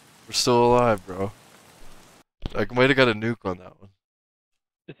 Jeff. We're still alive, bro. I might have got a nuke on that one.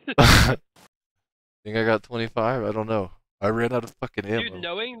 Think I got 25? I don't know. I ran out of fucking ammo. Dude,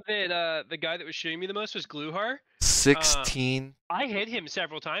 knowing that the guy that was shooting me the most was Gluhar, 16. I hit him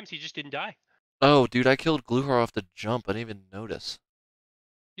several times. He just didn't die. Oh, dude, I killed Gluhar off the jump. I didn't even notice.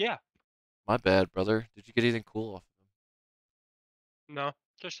 Yeah. My bad, brother. Did you get anything cool off of him? No,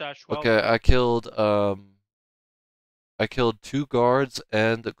 just dash 12. Okay, I killed 2 guards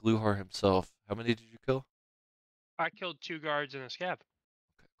and Gluhar himself. How many did you kill? I killed 2 guards and a scab.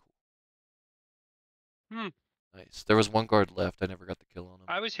 Okay, cool. Hmm. Nice. There was 1 guard left. I never got the kill on him.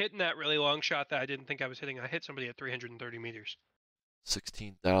 I was hitting that really long shot that I didn't think I was hitting. I hit somebody at 330 meters.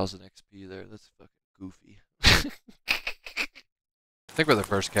 16,000 XP there. That's fucking goofy. I think we're the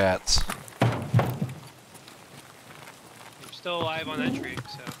first cats. I'm still alive on entry,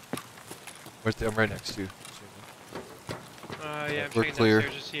 so. I'm right next to you. Yeah, I'm We're checking clear.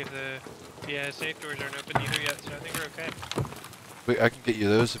 downstairs to see if the safe doors aren't open either yet, so I think we're okay. Wait, I can get you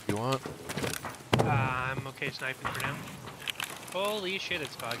those if you want. I'm okay sniping for now. Holy shit,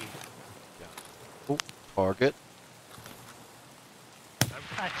 it's foggy. Yeah. Oh, target. I'm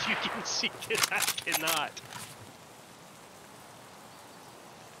glad you can see this. I cannot.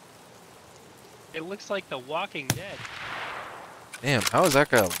 It looks like The Walking Dead. Damn, how is that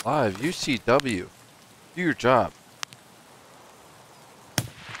guy alive? UCW. Do your job.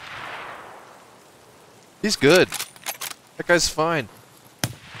 He's good. That guy's fine.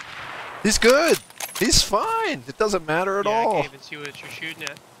 He's good. He's fine. It doesn't matter at all. I can't even see what you're shooting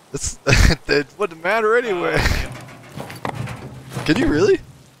at. It wouldn't matter anyway. Yeah. Can you really?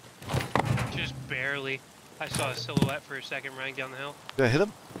 Just barely. I saw a silhouette for a second running down the hill. Yeah, I hit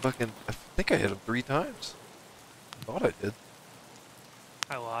him. I think I hit him 3 times. Thought I did.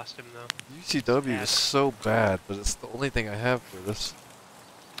 I lost him though. UCW is so bad, but it's the only thing I have for this.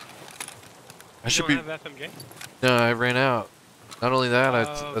 I should be. Don't have FMJ? No, I ran out. Not only that,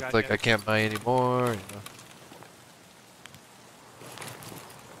 Oh, it's like gotcha. I can't buy anymore. You know.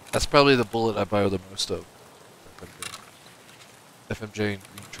 That's probably the bullet I buy the most of. FMJ and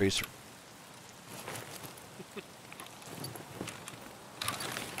Green Tracer.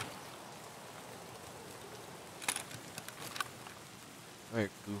 Alright,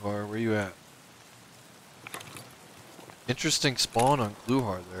 Gluhar, where you at? Interesting spawn on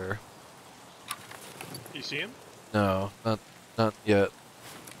Gluhar there. You see him? No, not yet.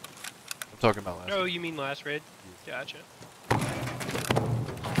 I'm talking about last. Oh, you mean last raid? Gotcha.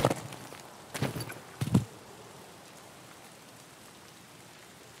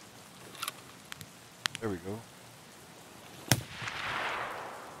 There we go.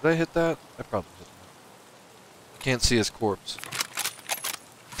 Did I hit that? I probably hit that. Can't see his corpse.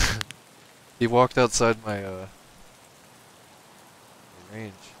 He walked outside my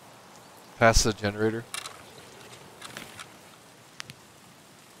range. Past the generator.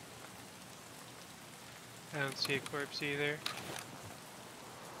 I don't see a corpse either.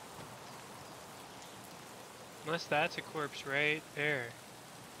 Unless that's a corpse right there.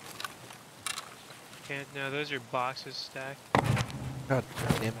 Can't, no, those are boxes stacked. God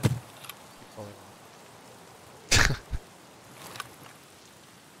damn it. Keep falling off.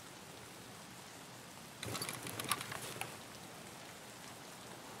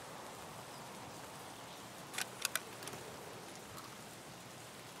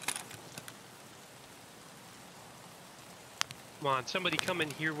 Come on, somebody come in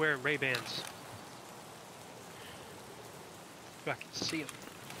here wearing Ray-Bans. I can see them.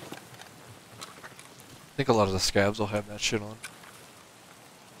 I think a lot of the scabs will have that shit on.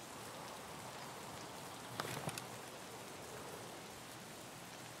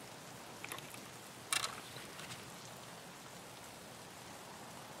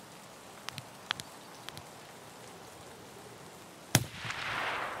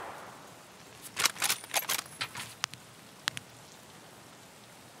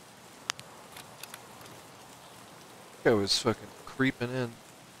 Guy was fucking creeping in.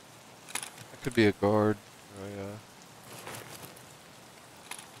 That could be a guard. Or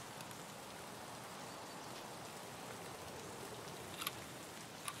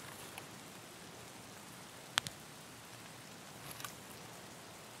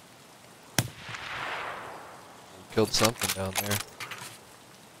killed something down there.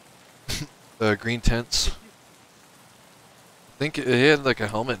 The green tents. I think it had like a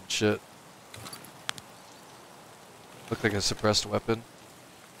helmet and shit. Looked like a suppressed weapon.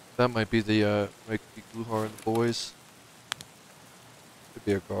 That might be the might be Gluhar and the boys. Could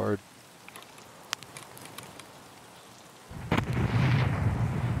be a guard.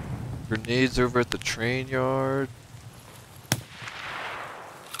 Grenades over at the train yard.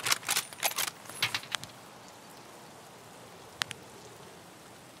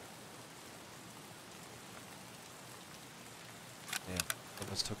 Damn,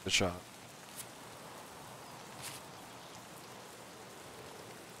 almost took the shot.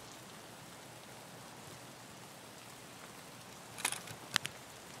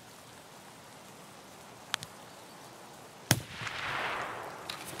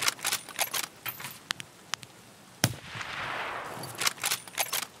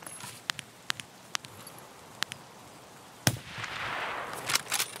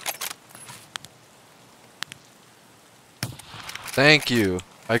 Thank you.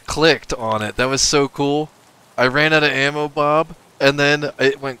 I clicked on it. That was so cool. I ran out of ammo, Bob, and then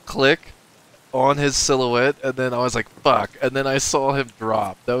it went click on his silhouette, and then I was like, fuck, and then I saw him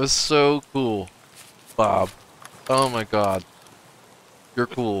drop. That was so cool, Bob. Oh my god. You're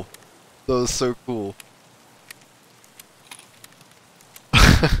cool. That was so cool.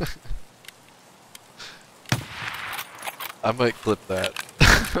 I might clip that.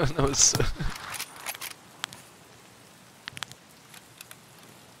 That was so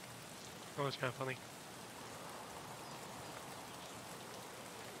That was kind of funny.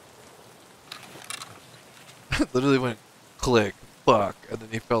 literally went click, fuck, and then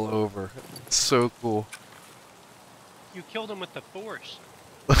he fell over. It's so cool. You killed him with the force.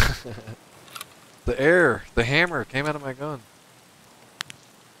 The hammer came out of my gun.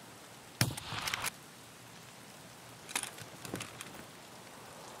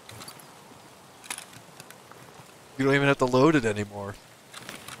 You don't even have to load it anymore.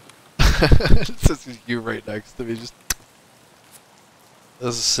 It's just you right next to me. Just that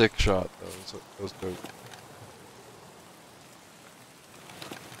was a sick shot, though. That was dope.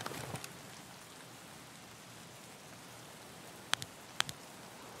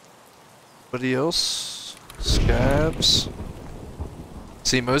 Anybody else? Scabs?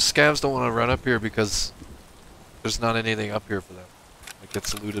 See, most scabs don't want to run up here because there's not anything up here for them. It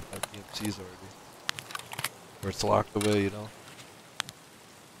gets looted by PMCs already. Or it's locked away, you know?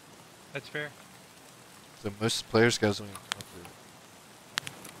 That's fair. So most players guys don't even come up here.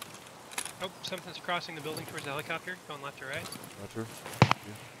 Oh, something's crossing the building towards the helicopter, going left or right. Roger.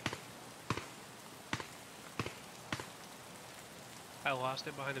 Yeah. I lost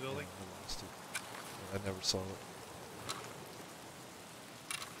it behind the building. Yeah, I lost it. I never saw it.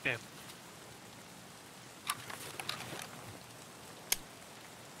 Damn.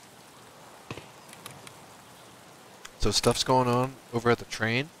 So stuff's going on over at the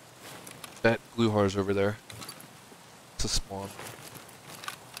train. That glue har's over there. It's a spawn.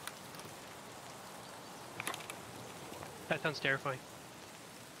 That sounds terrifying.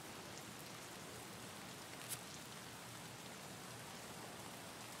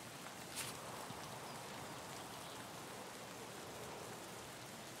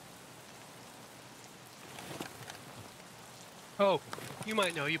 Oh, you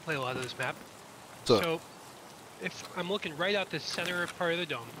might know, you play a lot of this map. So, if I'm looking right out the center part of the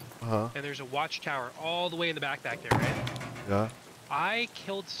dome, and there's a watchtower all the way in the back there, right? Yeah. I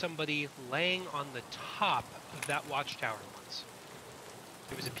killed somebody laying on the top of that watchtower once.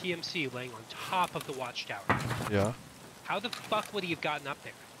 It was a PMC laying on top of the watchtower. Yeah. How the fuck would he have gotten up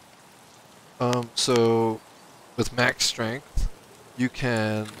there? So with max strength, you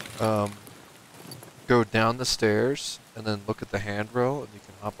can go down the stairs and then look at the handrail, and you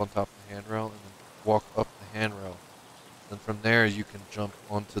can hop on top of the handrail and then walk up the handrail. And from there, you can jump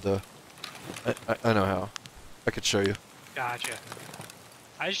onto the. I know how. I could show you. Gotcha.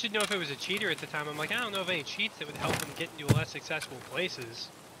 I just didn't know if it was a cheater at the time. I'm like, I don't know of any cheats that would help him get into less accessible places.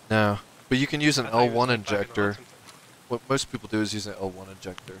 No, but you can use an I thought he was, L1 like, fucking injector. awesome. What most people do is use an L1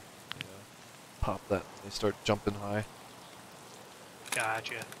 injector. You know, pop that when they start jumping high.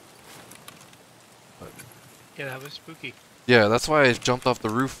 Gotcha. But Yeah, that was spooky. yeah, that's why I jumped off the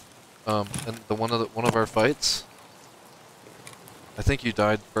roof. In one of our fights. I think you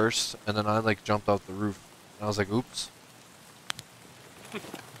died first, and then I like jumped off the roof, and I was like, "Oops." I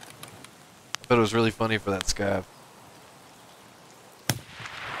bet it was really funny for that scab.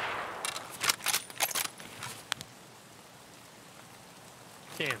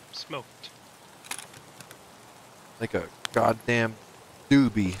 Damn, smoked. Like a goddamn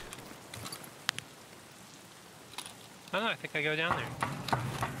doobie. I don't know, I think I go down there.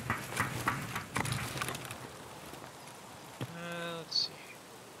 Let's see.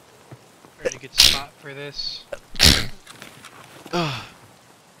 Where's a good spot for this? Ugh.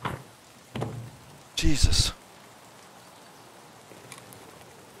 Jesus.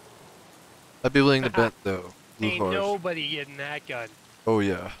 I'd be willing to bet though. Blue Ain't horse. nobody getting that gun. Oh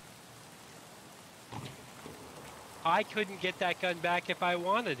yeah. I couldn't get that gun back if I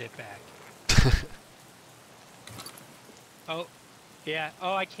wanted it back. Oh, yeah.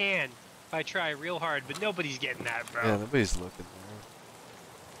 Oh, I can. If I try real hard, but nobody's getting that, bro. Yeah, nobody's looking there.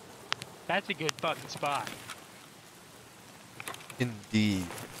 That's a good fucking spot. Indeed.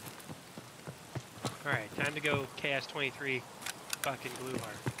 Alright, time to go KS-23 fucking glue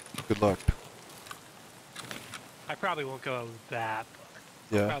hard. Good luck. I probably won't go that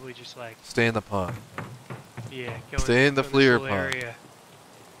far. Yeah. Probably just like... Stay in the pond. Yeah, stay in the Fleer pond. Area.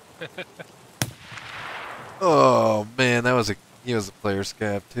 Oh man, he was a player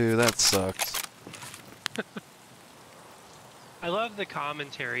scab too. That sucks. I love the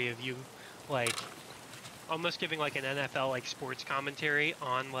commentary of you, like, almost giving like an NFL like sports commentary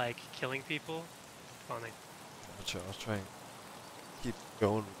on like killing people. Funny. Gotcha. I'll try and keep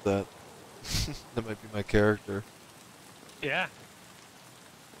going with that. That might be my character. Yeah.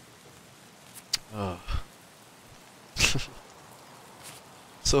 Oh.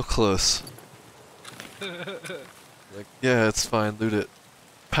 So close. Like, yeah, it's fine, loot it.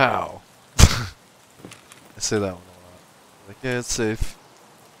 Pow! I say that one a lot. Like, yeah, it's safe.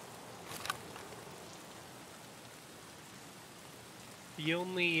 The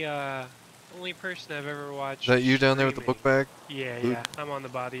only person I've ever watched. Is that you down there with the book bag? Yeah, Loot? yeah. I'm on the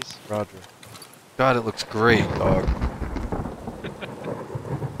bodies. Roger. God, it looks great, dog.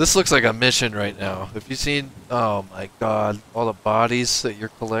 This looks like a mission right now. Have you seen, oh my god, all the bodies that you're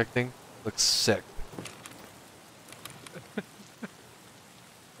collecting? Looks sick.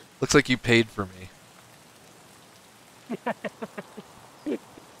 Looks like you paid for me.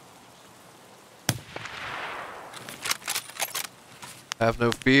 Have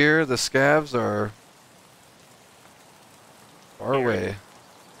no fear, the scavs are far away.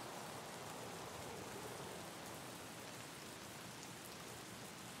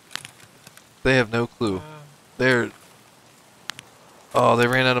 They have no clue. Oh, they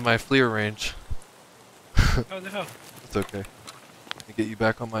ran out of my Fleer range. Oh no. It's okay. Let me get you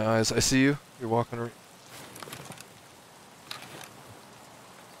back on my eyes. I see you. You're walking around.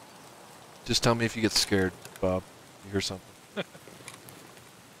 Just tell me if you get scared, Bob. You hear something.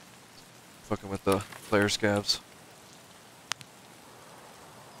 Fucking with the player scabs.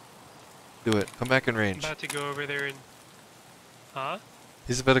 Do it. Come back in range. I'm about to go over there and... Huh?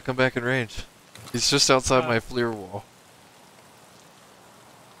 He's about to come back in range. He's just outside my Fleer wall.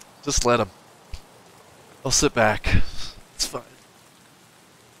 Just let him. I'll sit back. It's fine.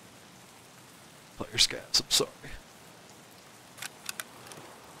 Player scabs, I'm sorry.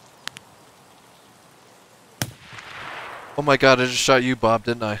 Oh my god, I just shot you, Bob,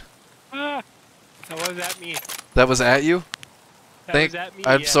 didn't I? Ah! That was at me. That was at you? That was at me,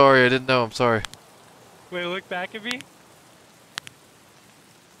 I'm yeah. sorry, I didn't know, I'm sorry. Wait, look back at me?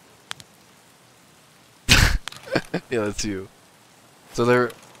 Yeah, that's you. So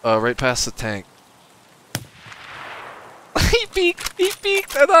they're right past the tank. He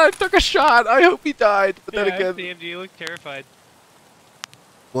peeked, and I took a shot. I hope he died, but Yeah, then again, the MG looked terrified.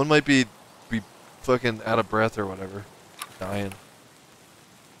 one might be fucking out of breath or whatever, dying.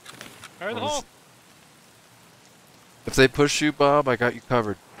 Fire in the hole! If they push you, Bob, I got you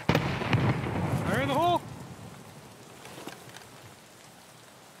covered. Fire in the hole!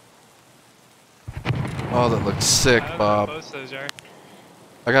 Oh, that looks sick, I don't Bob. know how close those are.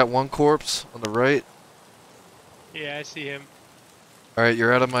 I got one corpse on the right. Yeah, I see him. All right,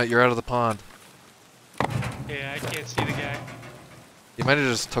 you're out of the pond. Yeah, I can't see the guy. You might have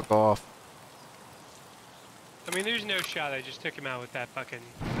just took off. I mean, there's no shot. I just took him out with that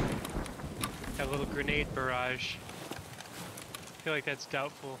little grenade barrage. I feel like that's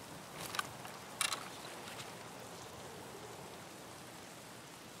doubtful.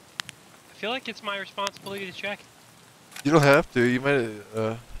 I feel like it's my responsibility to check. You don't have to. You might.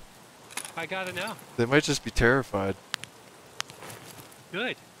 I gotta know. They might just be terrified.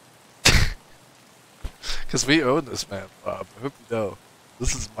 Good. Because we own this map, Bob. I hope you know.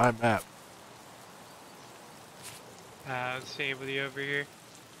 This is my map. Let's see anybody over here.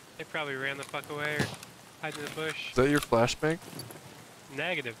 They probably ran the fuck away or hid in the bush. Is that your flashbang?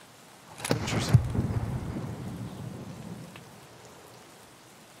 Negative. Interesting.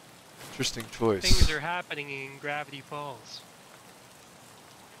 Interesting choice. Things are happening in Gravity Falls.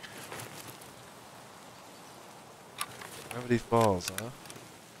 Gravity Falls, huh?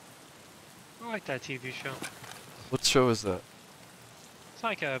 I like that TV show. What show is that? It's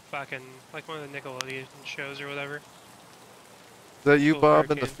like a fucking, like one of the Nickelodeon shows or whatever. Is that you, Little Bob, in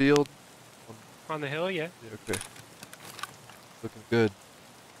the hurricane. field? On the hill, yeah. Yeah, okay. Looking good.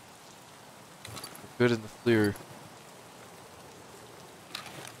 good in the clear.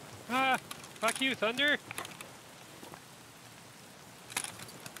 Ah! Fuck you, Thunder!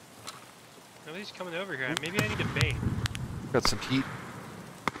 Nobody's coming over here. Maybe I need a bait. Got some heat.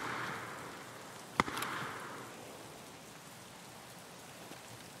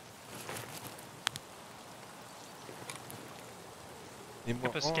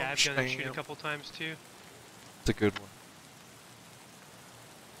 Put a scab gun and shoot a couple times too. It's a good one.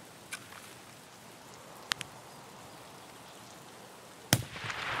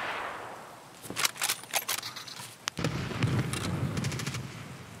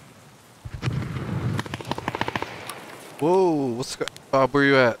 Whoa, what's Bob, where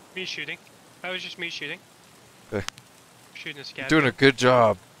you at? Me shooting. That was just me shooting. Okay. Shooting a scab. You're doing a good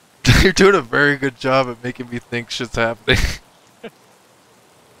job. You're doing a very good job at making me think shit's happening.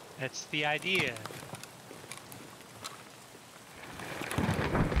 That's the idea.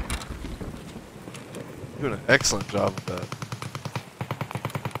 You're doing an excellent job of that.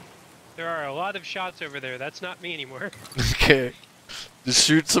 There are a lot of shots over there. That's not me anymore. Okay. Just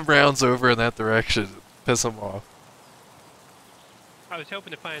shoot some rounds over in that direction. Piss them off. I was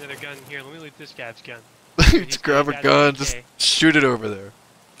hoping to find another gun here. Let me loot this guy's gun. Just grab a gun, just shoot it over there.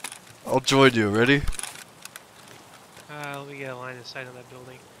 I'll join you. Ready? Let me get a line of sight on that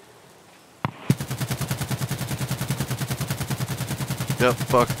building. Yep,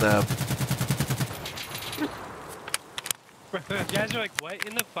 fuck them. You guys are like, what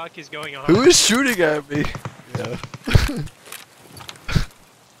in the fuck is going on? Who is shooting at me? Yeah.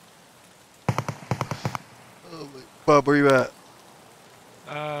 Oh my. Bob, where you at?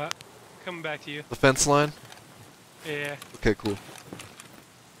 Coming back to you. The fence line? Yeah. Okay, cool.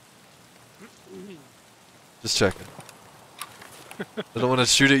 Just checking. I don't want to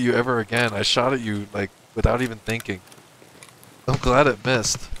shoot at you ever again. I shot at you, like, without even thinking. I'm glad it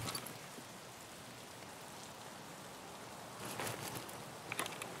missed.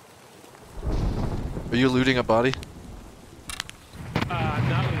 Are you looting a body? I'm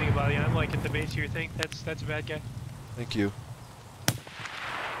not looting a body. I'm like at the base of your thing. That's a bad guy. Thank you.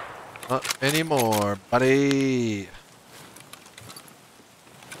 Not anymore, buddy.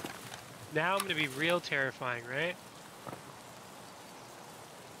 Now I'm gonna be real terrifying, right?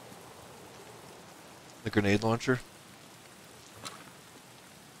 The grenade launcher?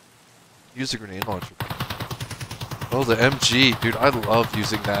 Use the grenade launcher. Oh, the MG. Dude, I love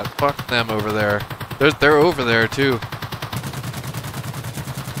using that. Fuck them over there. They're over there, too.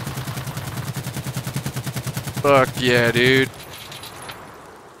 Fuck yeah, dude.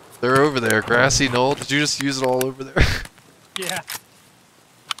 They're over there. Grassy knoll. Did you just use it all over there? Yeah.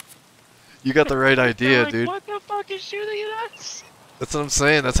 You got the right idea, like, dude. what the fuck is shooting at us? That's what I'm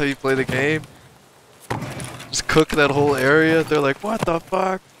saying. That's how you play the game. Just cook that whole area. They're like, what the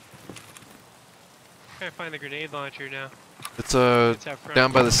fuck? Trying to find the grenade launcher now. It's It's out front.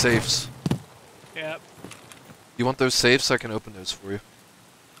 down by the safes. Yep. You want those safes? I can open those for you.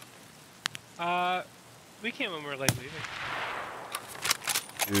 We can't when we're like leaving.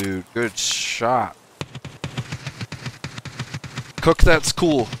 Dude, good shot. Cook that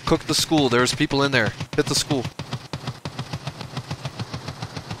school. Cook the school. There's people in there. Hit the school.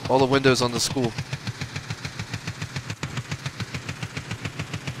 All the windows on the school.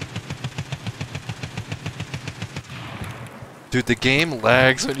 Dude, the game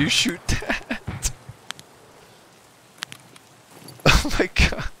lags when you shoot that. Oh my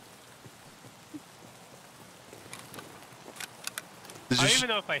god. I don't even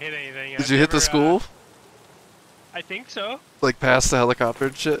know if I hit anything. Did you hit the school? I think so. Like past the helicopter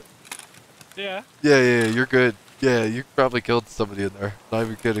and shit? Yeah. Yeah, you're good. Yeah, you probably killed somebody in there. Not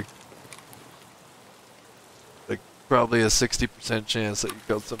even kidding. Like, probably a 60% chance that you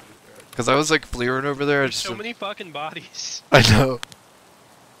killed somebody there. Because I was like fleering over there. There's so many fucking bodies. I know.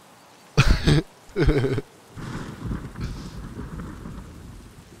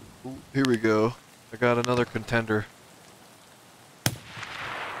 Ooh, here we go. I got another contender.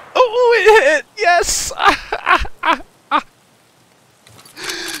 Oh, it hit! Yes!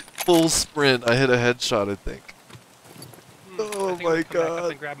 Full sprint. I hit a headshot, I think. Oh my god. Back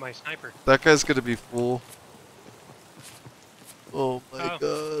up and grab my sniper. That guy's gonna be full. Oh my god.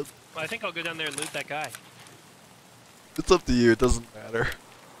 Well, I think I'll go down there and loot that guy. It's up to you, it doesn't matter.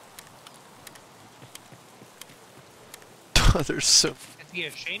 There's so... I'd be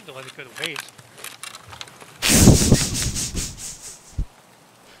ashamed to let it go to waste.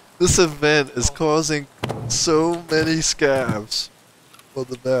 This event is causing so many scabs on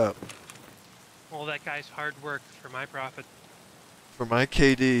the map. All that guy's hard work for my profit. For my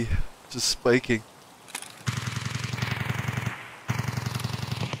KD, just spiking.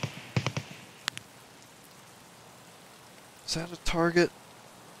 Is that a target?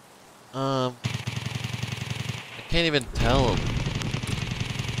 I can't even tell.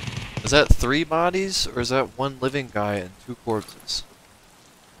 Is that 3 bodies, or is that 1 living guy and 2 corpses?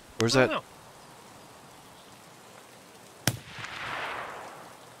 Or is that... know.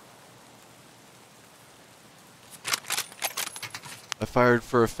 I fired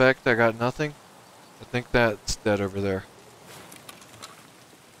for effect, I got nothing. I think that's dead over there.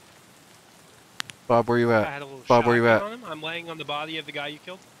 Bob, where you at? I had a little Bob, where you at? on him. I'm laying on the body of the guy you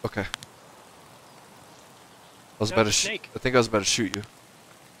killed. Okay. I was about to shoot. I think I was about to shoot you.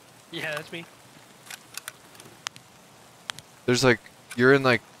 Yeah, that's me. There's like, you're in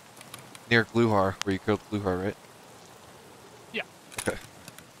like near Gluhar, where you killed Gluhar, right? Yeah. Okay.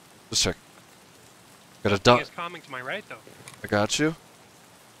 Just check. Got a duck. It's coming to my right though. I got you.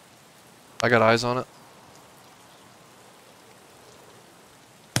 I got eyes on it.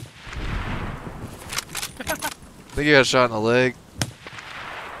 I think he got shot in the leg.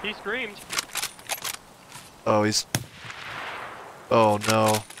 He screamed. Oh, he's... Oh,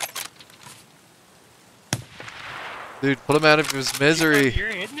 no. Dude, put him out of his misery. You're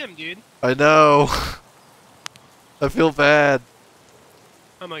hitting him, dude. I know. I feel bad.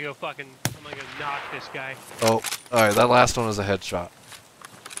 I'm gonna go knock this guy. Oh, alright, that last one was a headshot.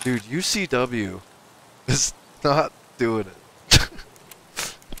 Dude, UCW is not doing it.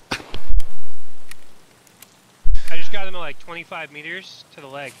 I just got him at like 25 meters to the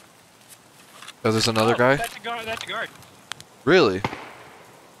leg. Oh, there's another guy? That's a guard. That's a guard. Really?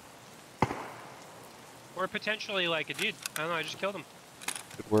 Or potentially like a dude. I don't know, I just killed him.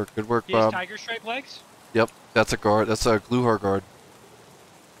 Good work, He has Bob. tiger stripe legs? Yep, that's a guard. That's a Gluhar guard.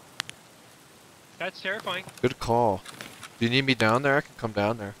 That's terrifying. Good call. Do you need me down there? I can come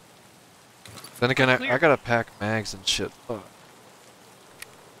down there. Then again, I gotta pack mags and shit. Fuck.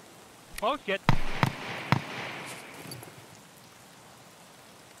 Oh, shit.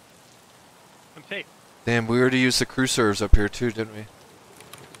 I'm safe. Damn, we already used the crew serves up here too, didn't we?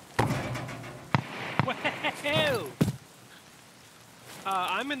 Whoa!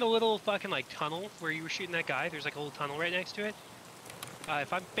 I'm in the little fucking like tunnel where you were shooting that guy. There's like a little tunnel right next to it.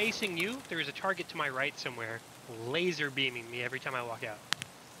 If I'm facing you, there is a target to my right somewhere, laser beaming me every time I walk out.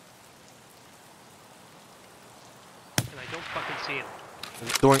 And I don't fucking see him.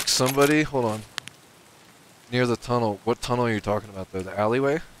 Doink somebody? Hold on. Near the tunnel. What tunnel are you talking about though? The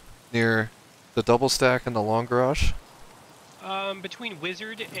alleyway? Near the double stack and the long garage? Between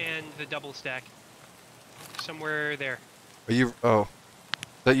Wizard and the double stack. Somewhere there. Are you... Oh.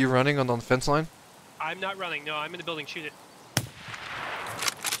 Is that you running on the fence line? I'm not running. No, I'm in the building. Shoot it.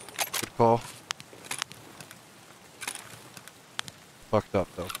 Good call. Fucked up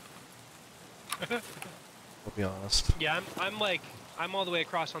though. I'll be honest. Yeah, I'm all the way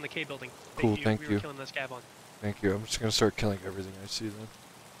across on the K building. Cool, thank we you. were killing this cab on. Thank you. I'm just gonna start killing everything I see then.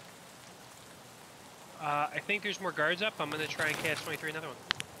 I think there's more guards up. I'm gonna try and cast 23 another one.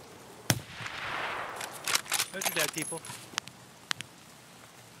 Those are dead people.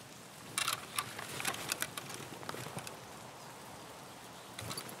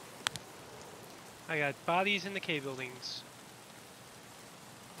 I got bodies in the K buildings.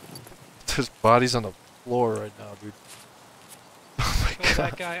 There's bodies on the floor right now, dude. Oh my god.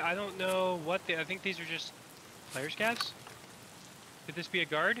 That guy, I don't know what I think these are just player scavs? Could this be a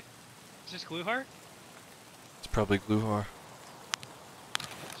guard? Is this Gluhar? It's probably Gluhar.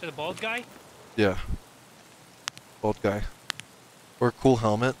 Is it a bald guy? Yeah. Bald guy. Or a cool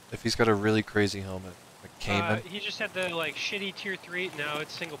helmet, if he's got a really crazy helmet. Like Cayman. He just had the like shitty tier 3. No,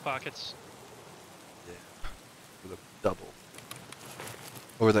 it's single pockets. Yeah. With a double.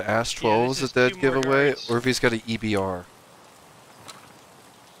 Or the Ash 12 is a dead giveaway, guards. or if he's got an EBR.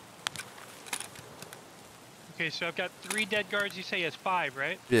 Okay, so I've got 3 dead guards. You say he has 5,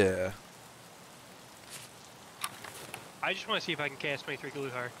 right? Yeah. I just want to see if I can cast 23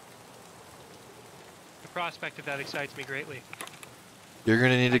 Gluhar. The prospect of that excites me greatly. You're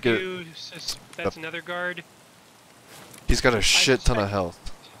gonna need to get... That's another guard. He's got a shit ton of health.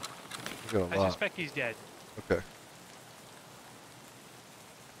 He's got a lot. I suspect he's dead. Okay.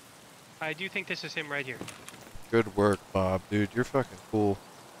 I do think this is him right here. Good work, Bob. Dude, you're fucking cool.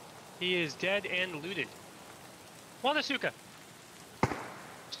 He is dead and looted. Wanasuka!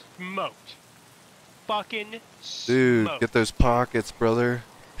 Smoked. Fucking smoked. Dude, get those pockets, brother.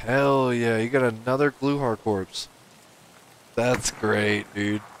 Hell yeah, you got another Gluhar corpse. That's great,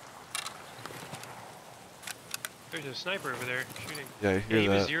 dude. There's a sniper over there shooting. Yeah, I hear he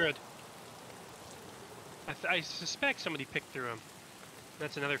that. was zeroed. I suspect somebody picked through him.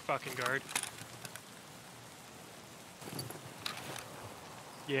 That's another fucking guard.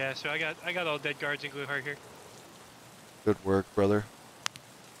 Yeah, so I got all dead guards in Gluhar here. Good work, brother.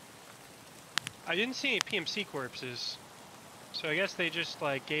 I didn't see any PMC corpses. So I guess they just,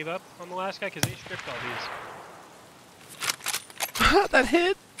 like, gave up on the last guy because they stripped all these. That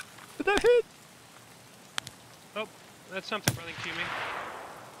hit! Did that hit? Oh, that's something running to me.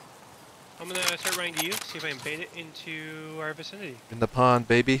 I'm gonna start running to you, see if I can bait it into our vicinity. In the pond,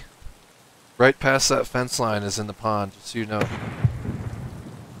 baby. Right past that fence line is in the pond, just so you know.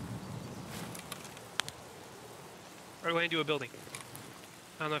 Right away into a building.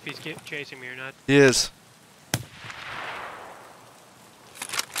 I don't know if he's chasing me or not. He is.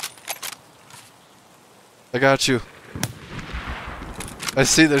 I got you. I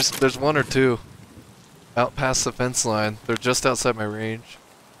see there's one or two out past the fence line. They're just outside my range.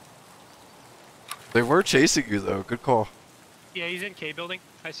 They were chasing you though. Good call. Yeah, he's in K building.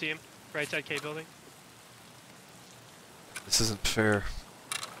 I see him. Right side K building. This isn't fair.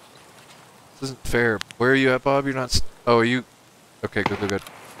 This isn't fair. Where are you at, Bob? You're not... Oh, are you... Okay, good, good, good.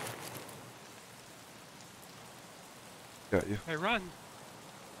 Got you. I run.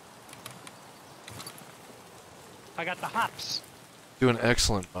 I got the hops. Doing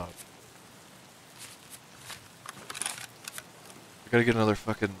excellent, Bob. I gotta get another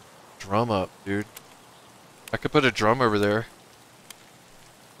fucking drum up, dude. I could put a drum over there.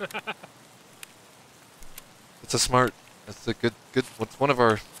 It's a smart... It's a good... It's one of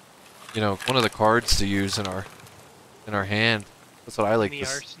our... You know, one of the cards to use in our hand. That's what I like. In the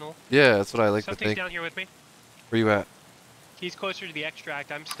arsenal. Yeah, that's what I like to Something's think. down here with me. Where you at? He's closer to the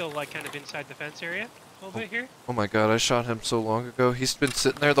extract. I'm still like kind of inside the fence area a little bit here. Oh my god, I shot him so long ago. He's been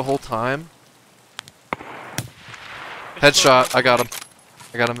sitting there the whole time. Headshot. I got him.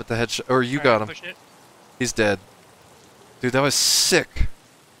 I got him at the headshot. Or you got him. He's dead. Dude, that was sick.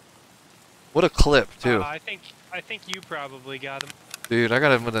 What a clip, too. I think you probably got him. Dude, I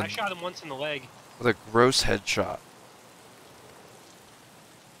got him with a... I shot him once in the leg. With a gross headshot.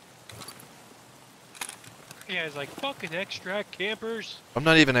 Yeah, he's like, fucking extract campers. I'm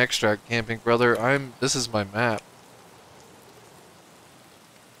not even extract camping, brother. This is my map.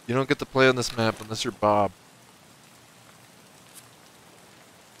 You don't get to play on this map unless you're Bob.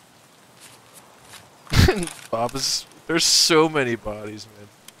 Bob is... There's so many bodies, man.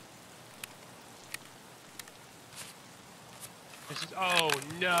 Oh,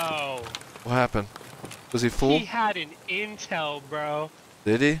 no. What happened? Was he full? He had an intel, bro.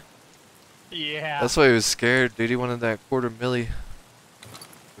 Did he? Yeah. That's why he was scared, dude. He wanted that $250,000.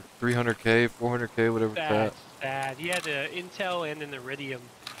 300K, 400K, whatever it's at. That's bad. He had the intel and an iridium.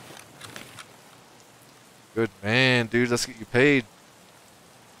 Good man, dude. Let's get you paid.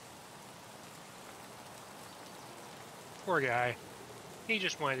 Poor guy. He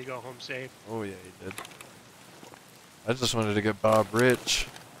just wanted to go home safe. Oh, yeah, he did. I just wanted to get Bob rich.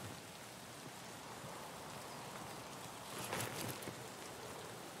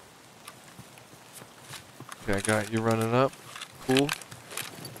 Okay, I got you running up. Cool.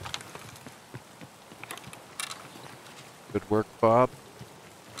 Good work, Bob.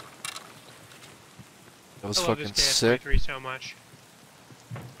 That was fucking sick. So much.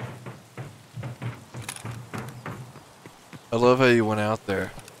 I love how you went out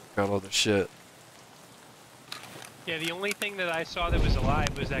there. Got all the shit. Yeah, the only thing that I saw that was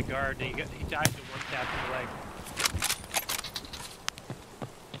alive was that guard, and he died to one tap in the leg.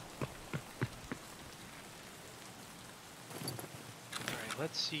 Alright,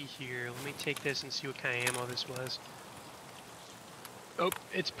 let's see here. Let me take this and see what kind of ammo this was. Oh,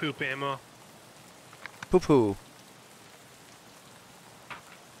 it's poop ammo. Poo-poo.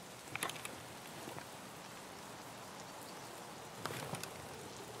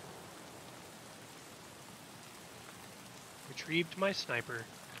 Retrieved my sniper.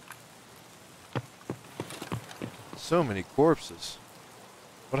 So many corpses.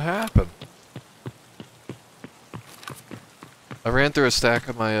 What happened? I ran through a stack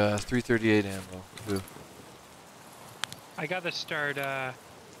of my 338 ammo, too. I gotta start,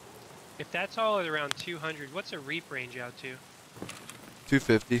 if that's all at around 200, what's a reap range out to?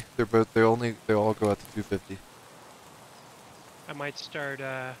 250. They all go out to 250. I might start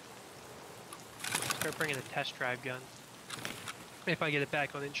bringing a test drive gun. If I get it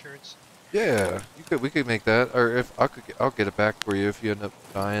back on insurance. Yeah, we could make that, or if I'll get it back for you if you end up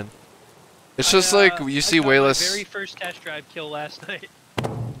dying. It's just like you see way less. My very first test drive kill last night.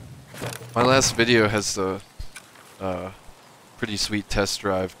 My last video has the pretty sweet test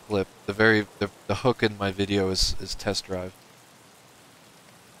drive clip. The hook in my video is test drive.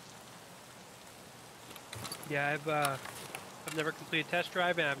 Yeah, I've never completed test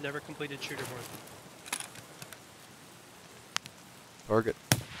drive and I've never completed shooter board. Target.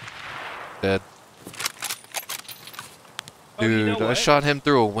 Dead. Dude, you know I shot him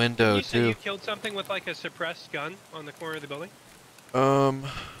through a window, you too. You killed something with like a suppressed gun on the corner of the building?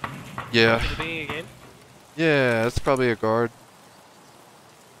 Yeah. At the beginning of the game? Yeah, that's probably a guard.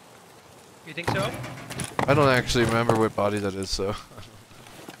 You think so? I don't actually remember what body that is, so.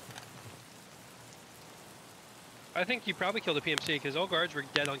 I think you probably killed a PMC because all guards were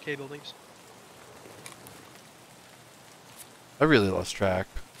dead on K buildings. I really lost track,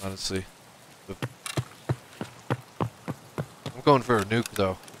 honestly. I'm going for a nuke,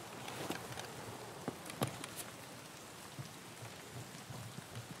 though.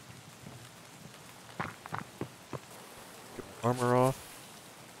 Get my armor off.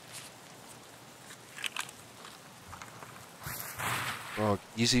 Oh,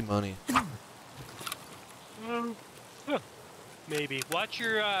 easy money. Maybe. Watch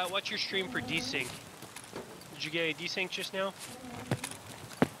your stream for desync. Did you get a desync just now?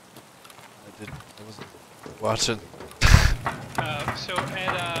 I didn't. I wasn't watching. So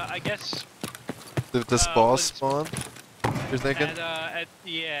at I guess The boss spawn? You're thinking?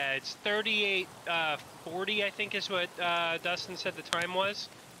 Yeah, it's 38:40 I think is what Dustin said the time was.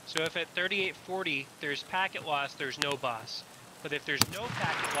 So if at 38:40 there's packet loss, there's no boss. But if there's no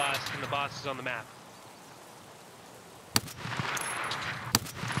packet loss, then the boss is on the map.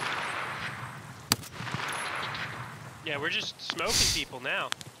 Yeah, we're just smoking people now.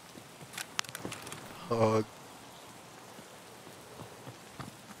 I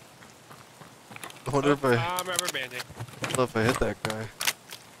wonder if I'm rubber banding. I don't know if I hit that guy.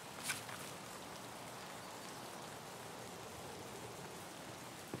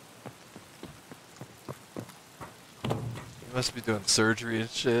 He must be doing surgery and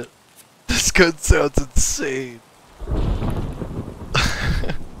shit. This gun sounds insane.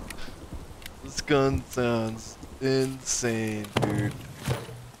 This gun sounds insane, dude.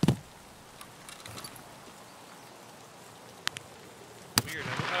 Weird.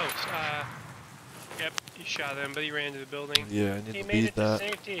 Yep, he shot him, but he ran to the building. Yeah, I need He to made beat it to that.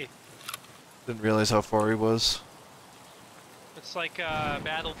 safety. Didn't realize how far he was. It's like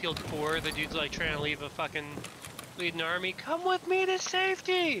Battlefield 4. The dude's like trying to leave an army. Come with me to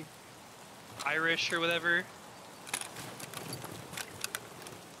safety. Irish or whatever.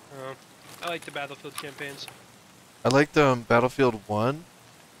 I like the Battlefield campaigns. I liked Battlefield 1,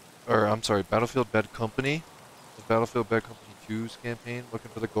 or I'm sorry, Battlefield Bad Company. The Battlefield Bad Company 2's campaign, looking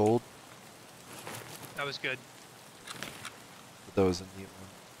for the gold. That was good. But that was a neat one.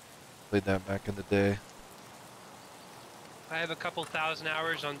 Played that back in the day. I have a couple thousand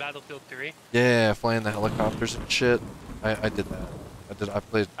hours on Battlefield 3. Yeah, flying the helicopters and shit. I did that.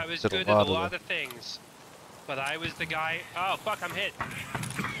 I was did good a at lot a lot of of things. But I was the guy... Oh, fuck, I'm hit.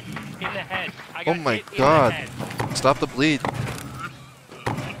 In the head. I got Oh my hit god. in the head. Stop the bleed. I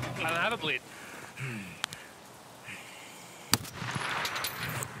don't have a bleed.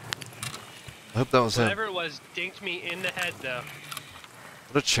 I hope that was him. Whatever it was, dinked me in the head, though.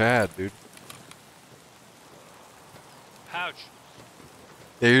 What a Chad, dude. Ouch.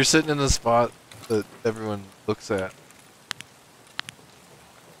 Yeah, you're sitting in the spot that everyone looks at.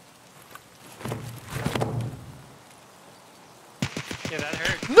 Yeah, that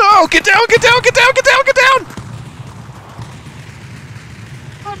hurt. No! Get down! Get down! Get down! Get down! Get down!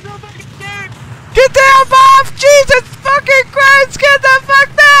 I'm so fucking scared! Get down, Bob! Jesus fucking Christ! Get the fuck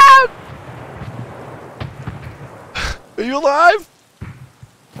down! Are you alive?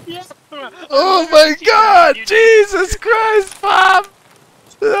 Yeah. Oh my god! Jesus Christ, Bob!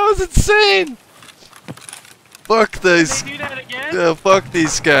 That was insane! Fuck these. Can they do that again? Yeah, fuck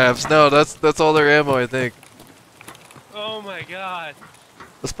these scabs. No, that's all their ammo, I think. Oh my god.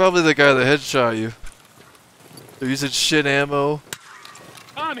 That's probably the guy that headshot you. They're using shit ammo.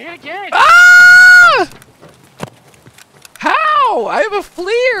 Oh, I'm hit again! Ah! How? I have a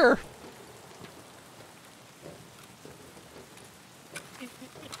FLIR!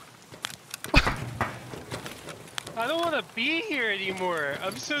 I don't want to be here anymore.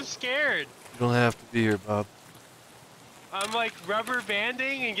 I'm so scared. You don't have to be here, Bob. I'm like rubber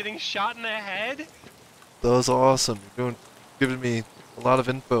banding and getting shot in the head. That was awesome. You're giving me a lot of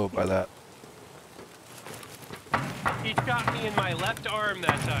info by that. He shot me in my left arm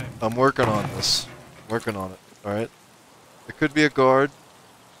that time. I'm working on this. Working on it. Alright? It could be a guard.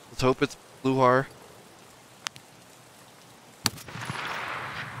 Let's hope it's Bluhar.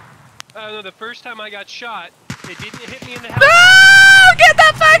 I don't know, the first time I got shot, it didn't hit me in the head. No! Get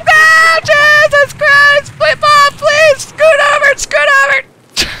the fuck down! Jesus Christ! Flip off, please! Scoot over! Scoot over!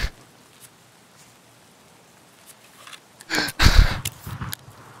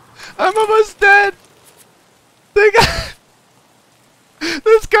 I'm almost dead!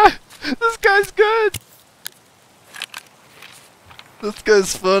 This guy's good! This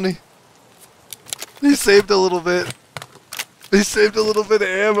guy's funny. He saved a little bit. He saved a little bit of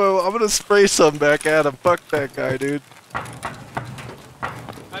ammo. I'm gonna spray some back at him. Fuck that guy, dude.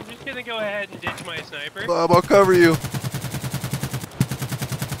 I'm just gonna go ahead and ditch my sniper. Bob, I'll cover you.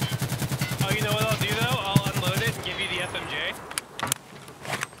 Oh, you know what I'll do though? I'll unload it and give you the FMJ.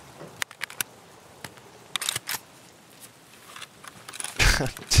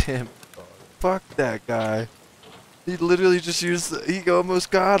 God damn it, dog. Fuck that guy. He literally just used the, he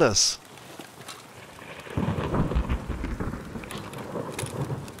almost got us.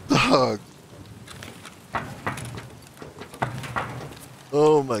 Dog.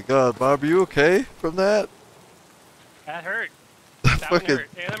 Oh my god, Bob, are you okay from that? That hurt. That one Fucking hurt.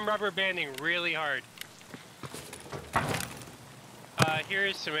 And I'm rubber banding really hard. Here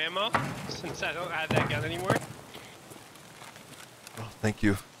is some ammo, since I don't have that gun anymore. oh, thank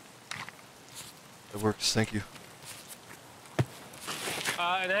you. That works, thank you.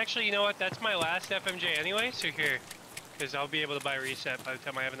 And actually, you know what? That's my last FMJ anyway, so here. Because I'll be able to buy a reset by the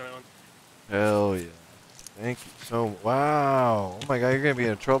time I have another one. Hell yeah. Thank you so wow. Oh my god, you're gonna be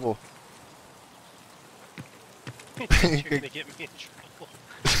in trouble. You're gonna get me in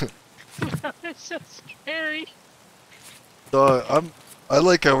trouble. That's so scary. Dog, I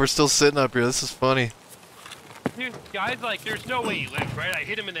like how we're still sitting up here. This is funny. Dude, guys, like, there's no way he lived, right? I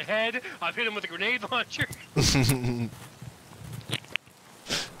hit him in the head. I've hit him with a grenade launcher.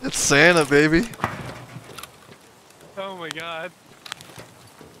 It's Santa, baby. Oh my god.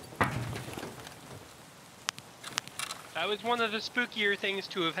 That was one of the spookier things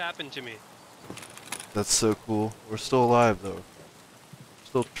to have happened to me. That's so cool. We're still alive, though.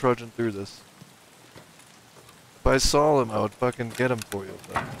 Still trudging through this. If I saw him, I would fucking get him for you.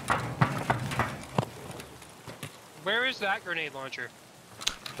 But Where is that grenade launcher?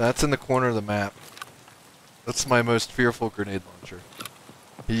 that's in the corner of the map. That's my most fearful grenade launcher.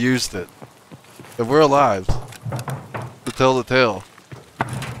 He used it. If we're alive, to tell the tale.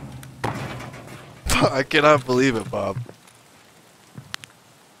 I cannot believe it, Bob.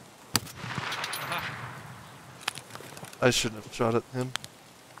 I shouldn't have shot at him.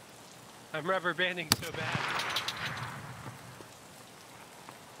 I'm rubber banding so bad.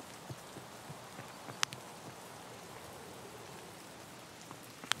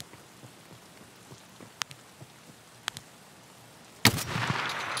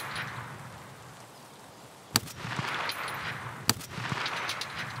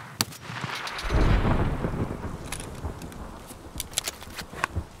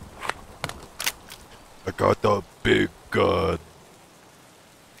 I got the big gun.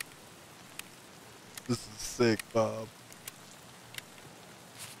 This is sick, Bob.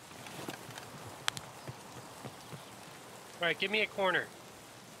 Alright, give me a corner.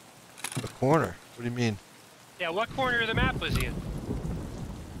 The corner? What do you mean? Yeah, what corner of the map was he in?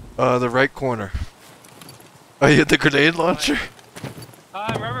 The right corner. Oh, you hit the grenade launcher?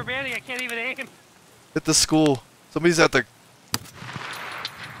 I'm rubber banding, I can't even aim. Hit the school. Somebody's at the...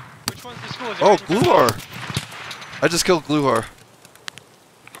 Which one's the school? Is it Oh, right in front of Gluhar! I just killed Gluhar.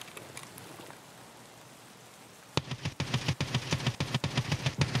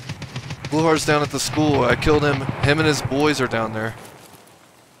 Gluhar's down at the school. I killed him. Him and his boys are down there.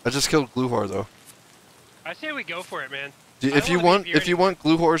 I just killed Gluhar though. I say we go for it, man. If you want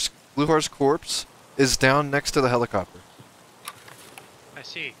Gluhar's corpse is down next to the helicopter. I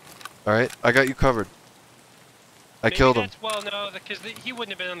see. All right, I got you covered. I Maybe killed him. Well, no, because he wouldn't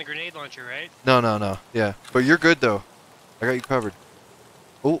have been on the grenade launcher, right? No. Yeah, but you're good though. I got you covered.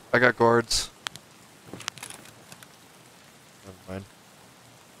 Oh, I got guards. Never mind.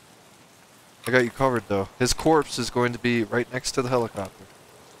 I got you covered though. His corpse is going to be right next to the helicopter.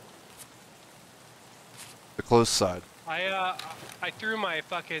 The close side. I threw my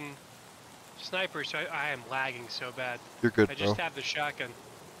fucking sniper, so I am lagging so bad. You're good, I bro. just have the shotgun.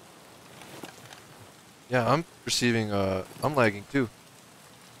 Yeah, I'm receiving, I'm lagging too.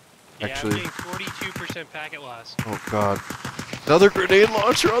 Yeah, Actually. I'm getting 42% packet loss. Oh god. Another grenade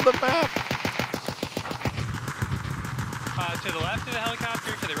launcher on the map! To the left of the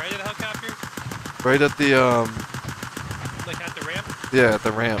helicopter, to the right of the helicopter, Right at the, like at the ramp. yeah, at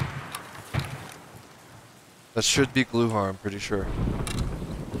the ramp. That should be Gluhar, I'm pretty sure.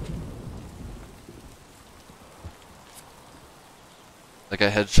 Like I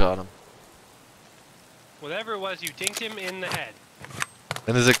headshot him. Whatever it was, you dinked him in the head.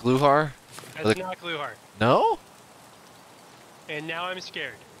 And is it Gluhar? That's Like- not Gluhar. No? And now I'm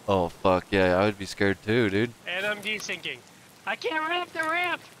scared. Oh fuck, yeah, I would be scared too, dude. And I'm desyncing. I can't ramp the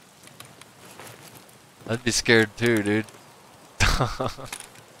ramp! I'd be scared too, dude.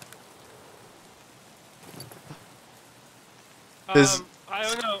 I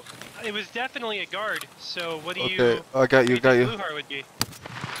don't know. It was definitely a guard. So what do Okay, you? I got you, what do got think you. Blue Heart would be?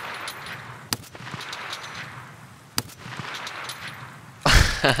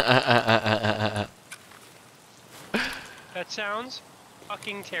 That sounds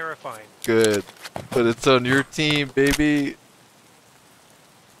fucking terrifying. Good. But it's on your team, baby.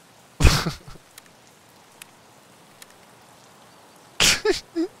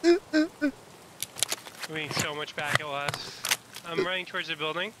 We're getting so much packet loss. I'm running towards the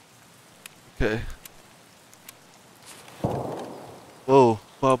building. Okay. Whoa,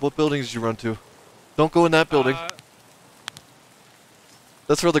 Bob, what building did you run to? Don't go in that building.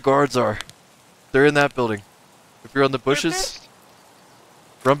 That's where the guards are. They're in that building. If you're on the bushes,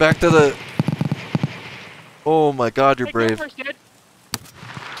 run back to the... Oh my god, you're brave.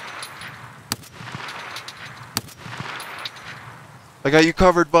 I got you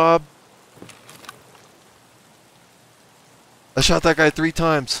covered, Bob. I shot that guy 3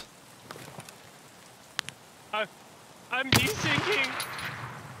 times. I'm desinking.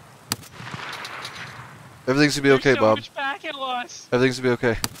 Everything's gonna be okay, Bob. There's so much packet loss. Everything's gonna be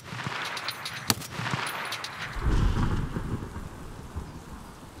okay.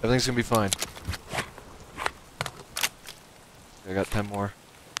 Everything's gonna be fine. I got 10 more.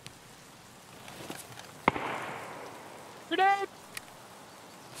 Grenade!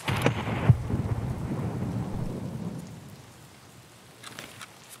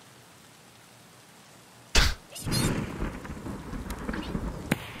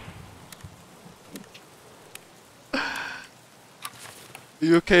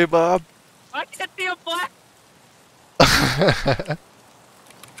 You okay, Bob? I can see a black.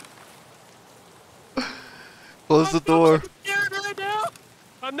 Close the door. I'm scared right now.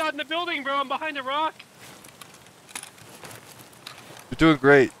 I'm not in the building, bro. I'm behind a rock. You're doing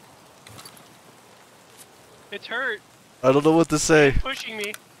great. It's hurt. I don't know what to say. Pushing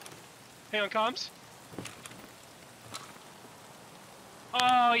me. Hang on, comms.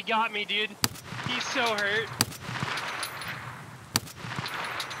 Oh, he got me, dude. He's so hurt.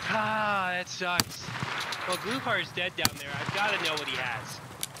 Ah, that sucks. Well, Blue Heart's dead down there. I've got to know what he has.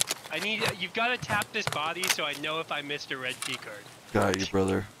 You've got to tap this body so I know if I missed a red key card. Got you,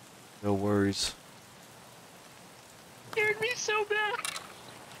 brother. No worries. Scared me so bad.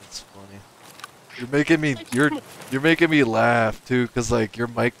 That's funny. You're making me laugh too, cause like your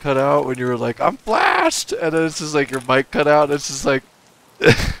mic cut out when you were like, "I'm flashed," and then it's just like your mic cut out. And it's just like,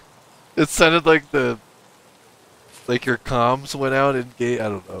 it sounded like your comms went out in gate. I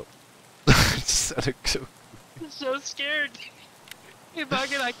don't know. It just sounded so. I'm so scared. If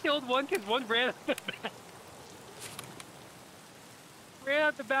I killed one because one ran out the back. Ran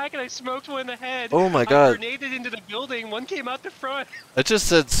out the back and I smoked one in the head. Oh my god. I grenaded into the building, one came out the front. It just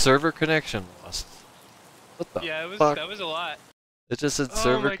said server connection lost. What the Yeah, fuck? that was a lot. It just said Oh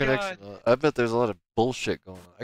server my connection. God. I bet there's a lot of bullshit going on.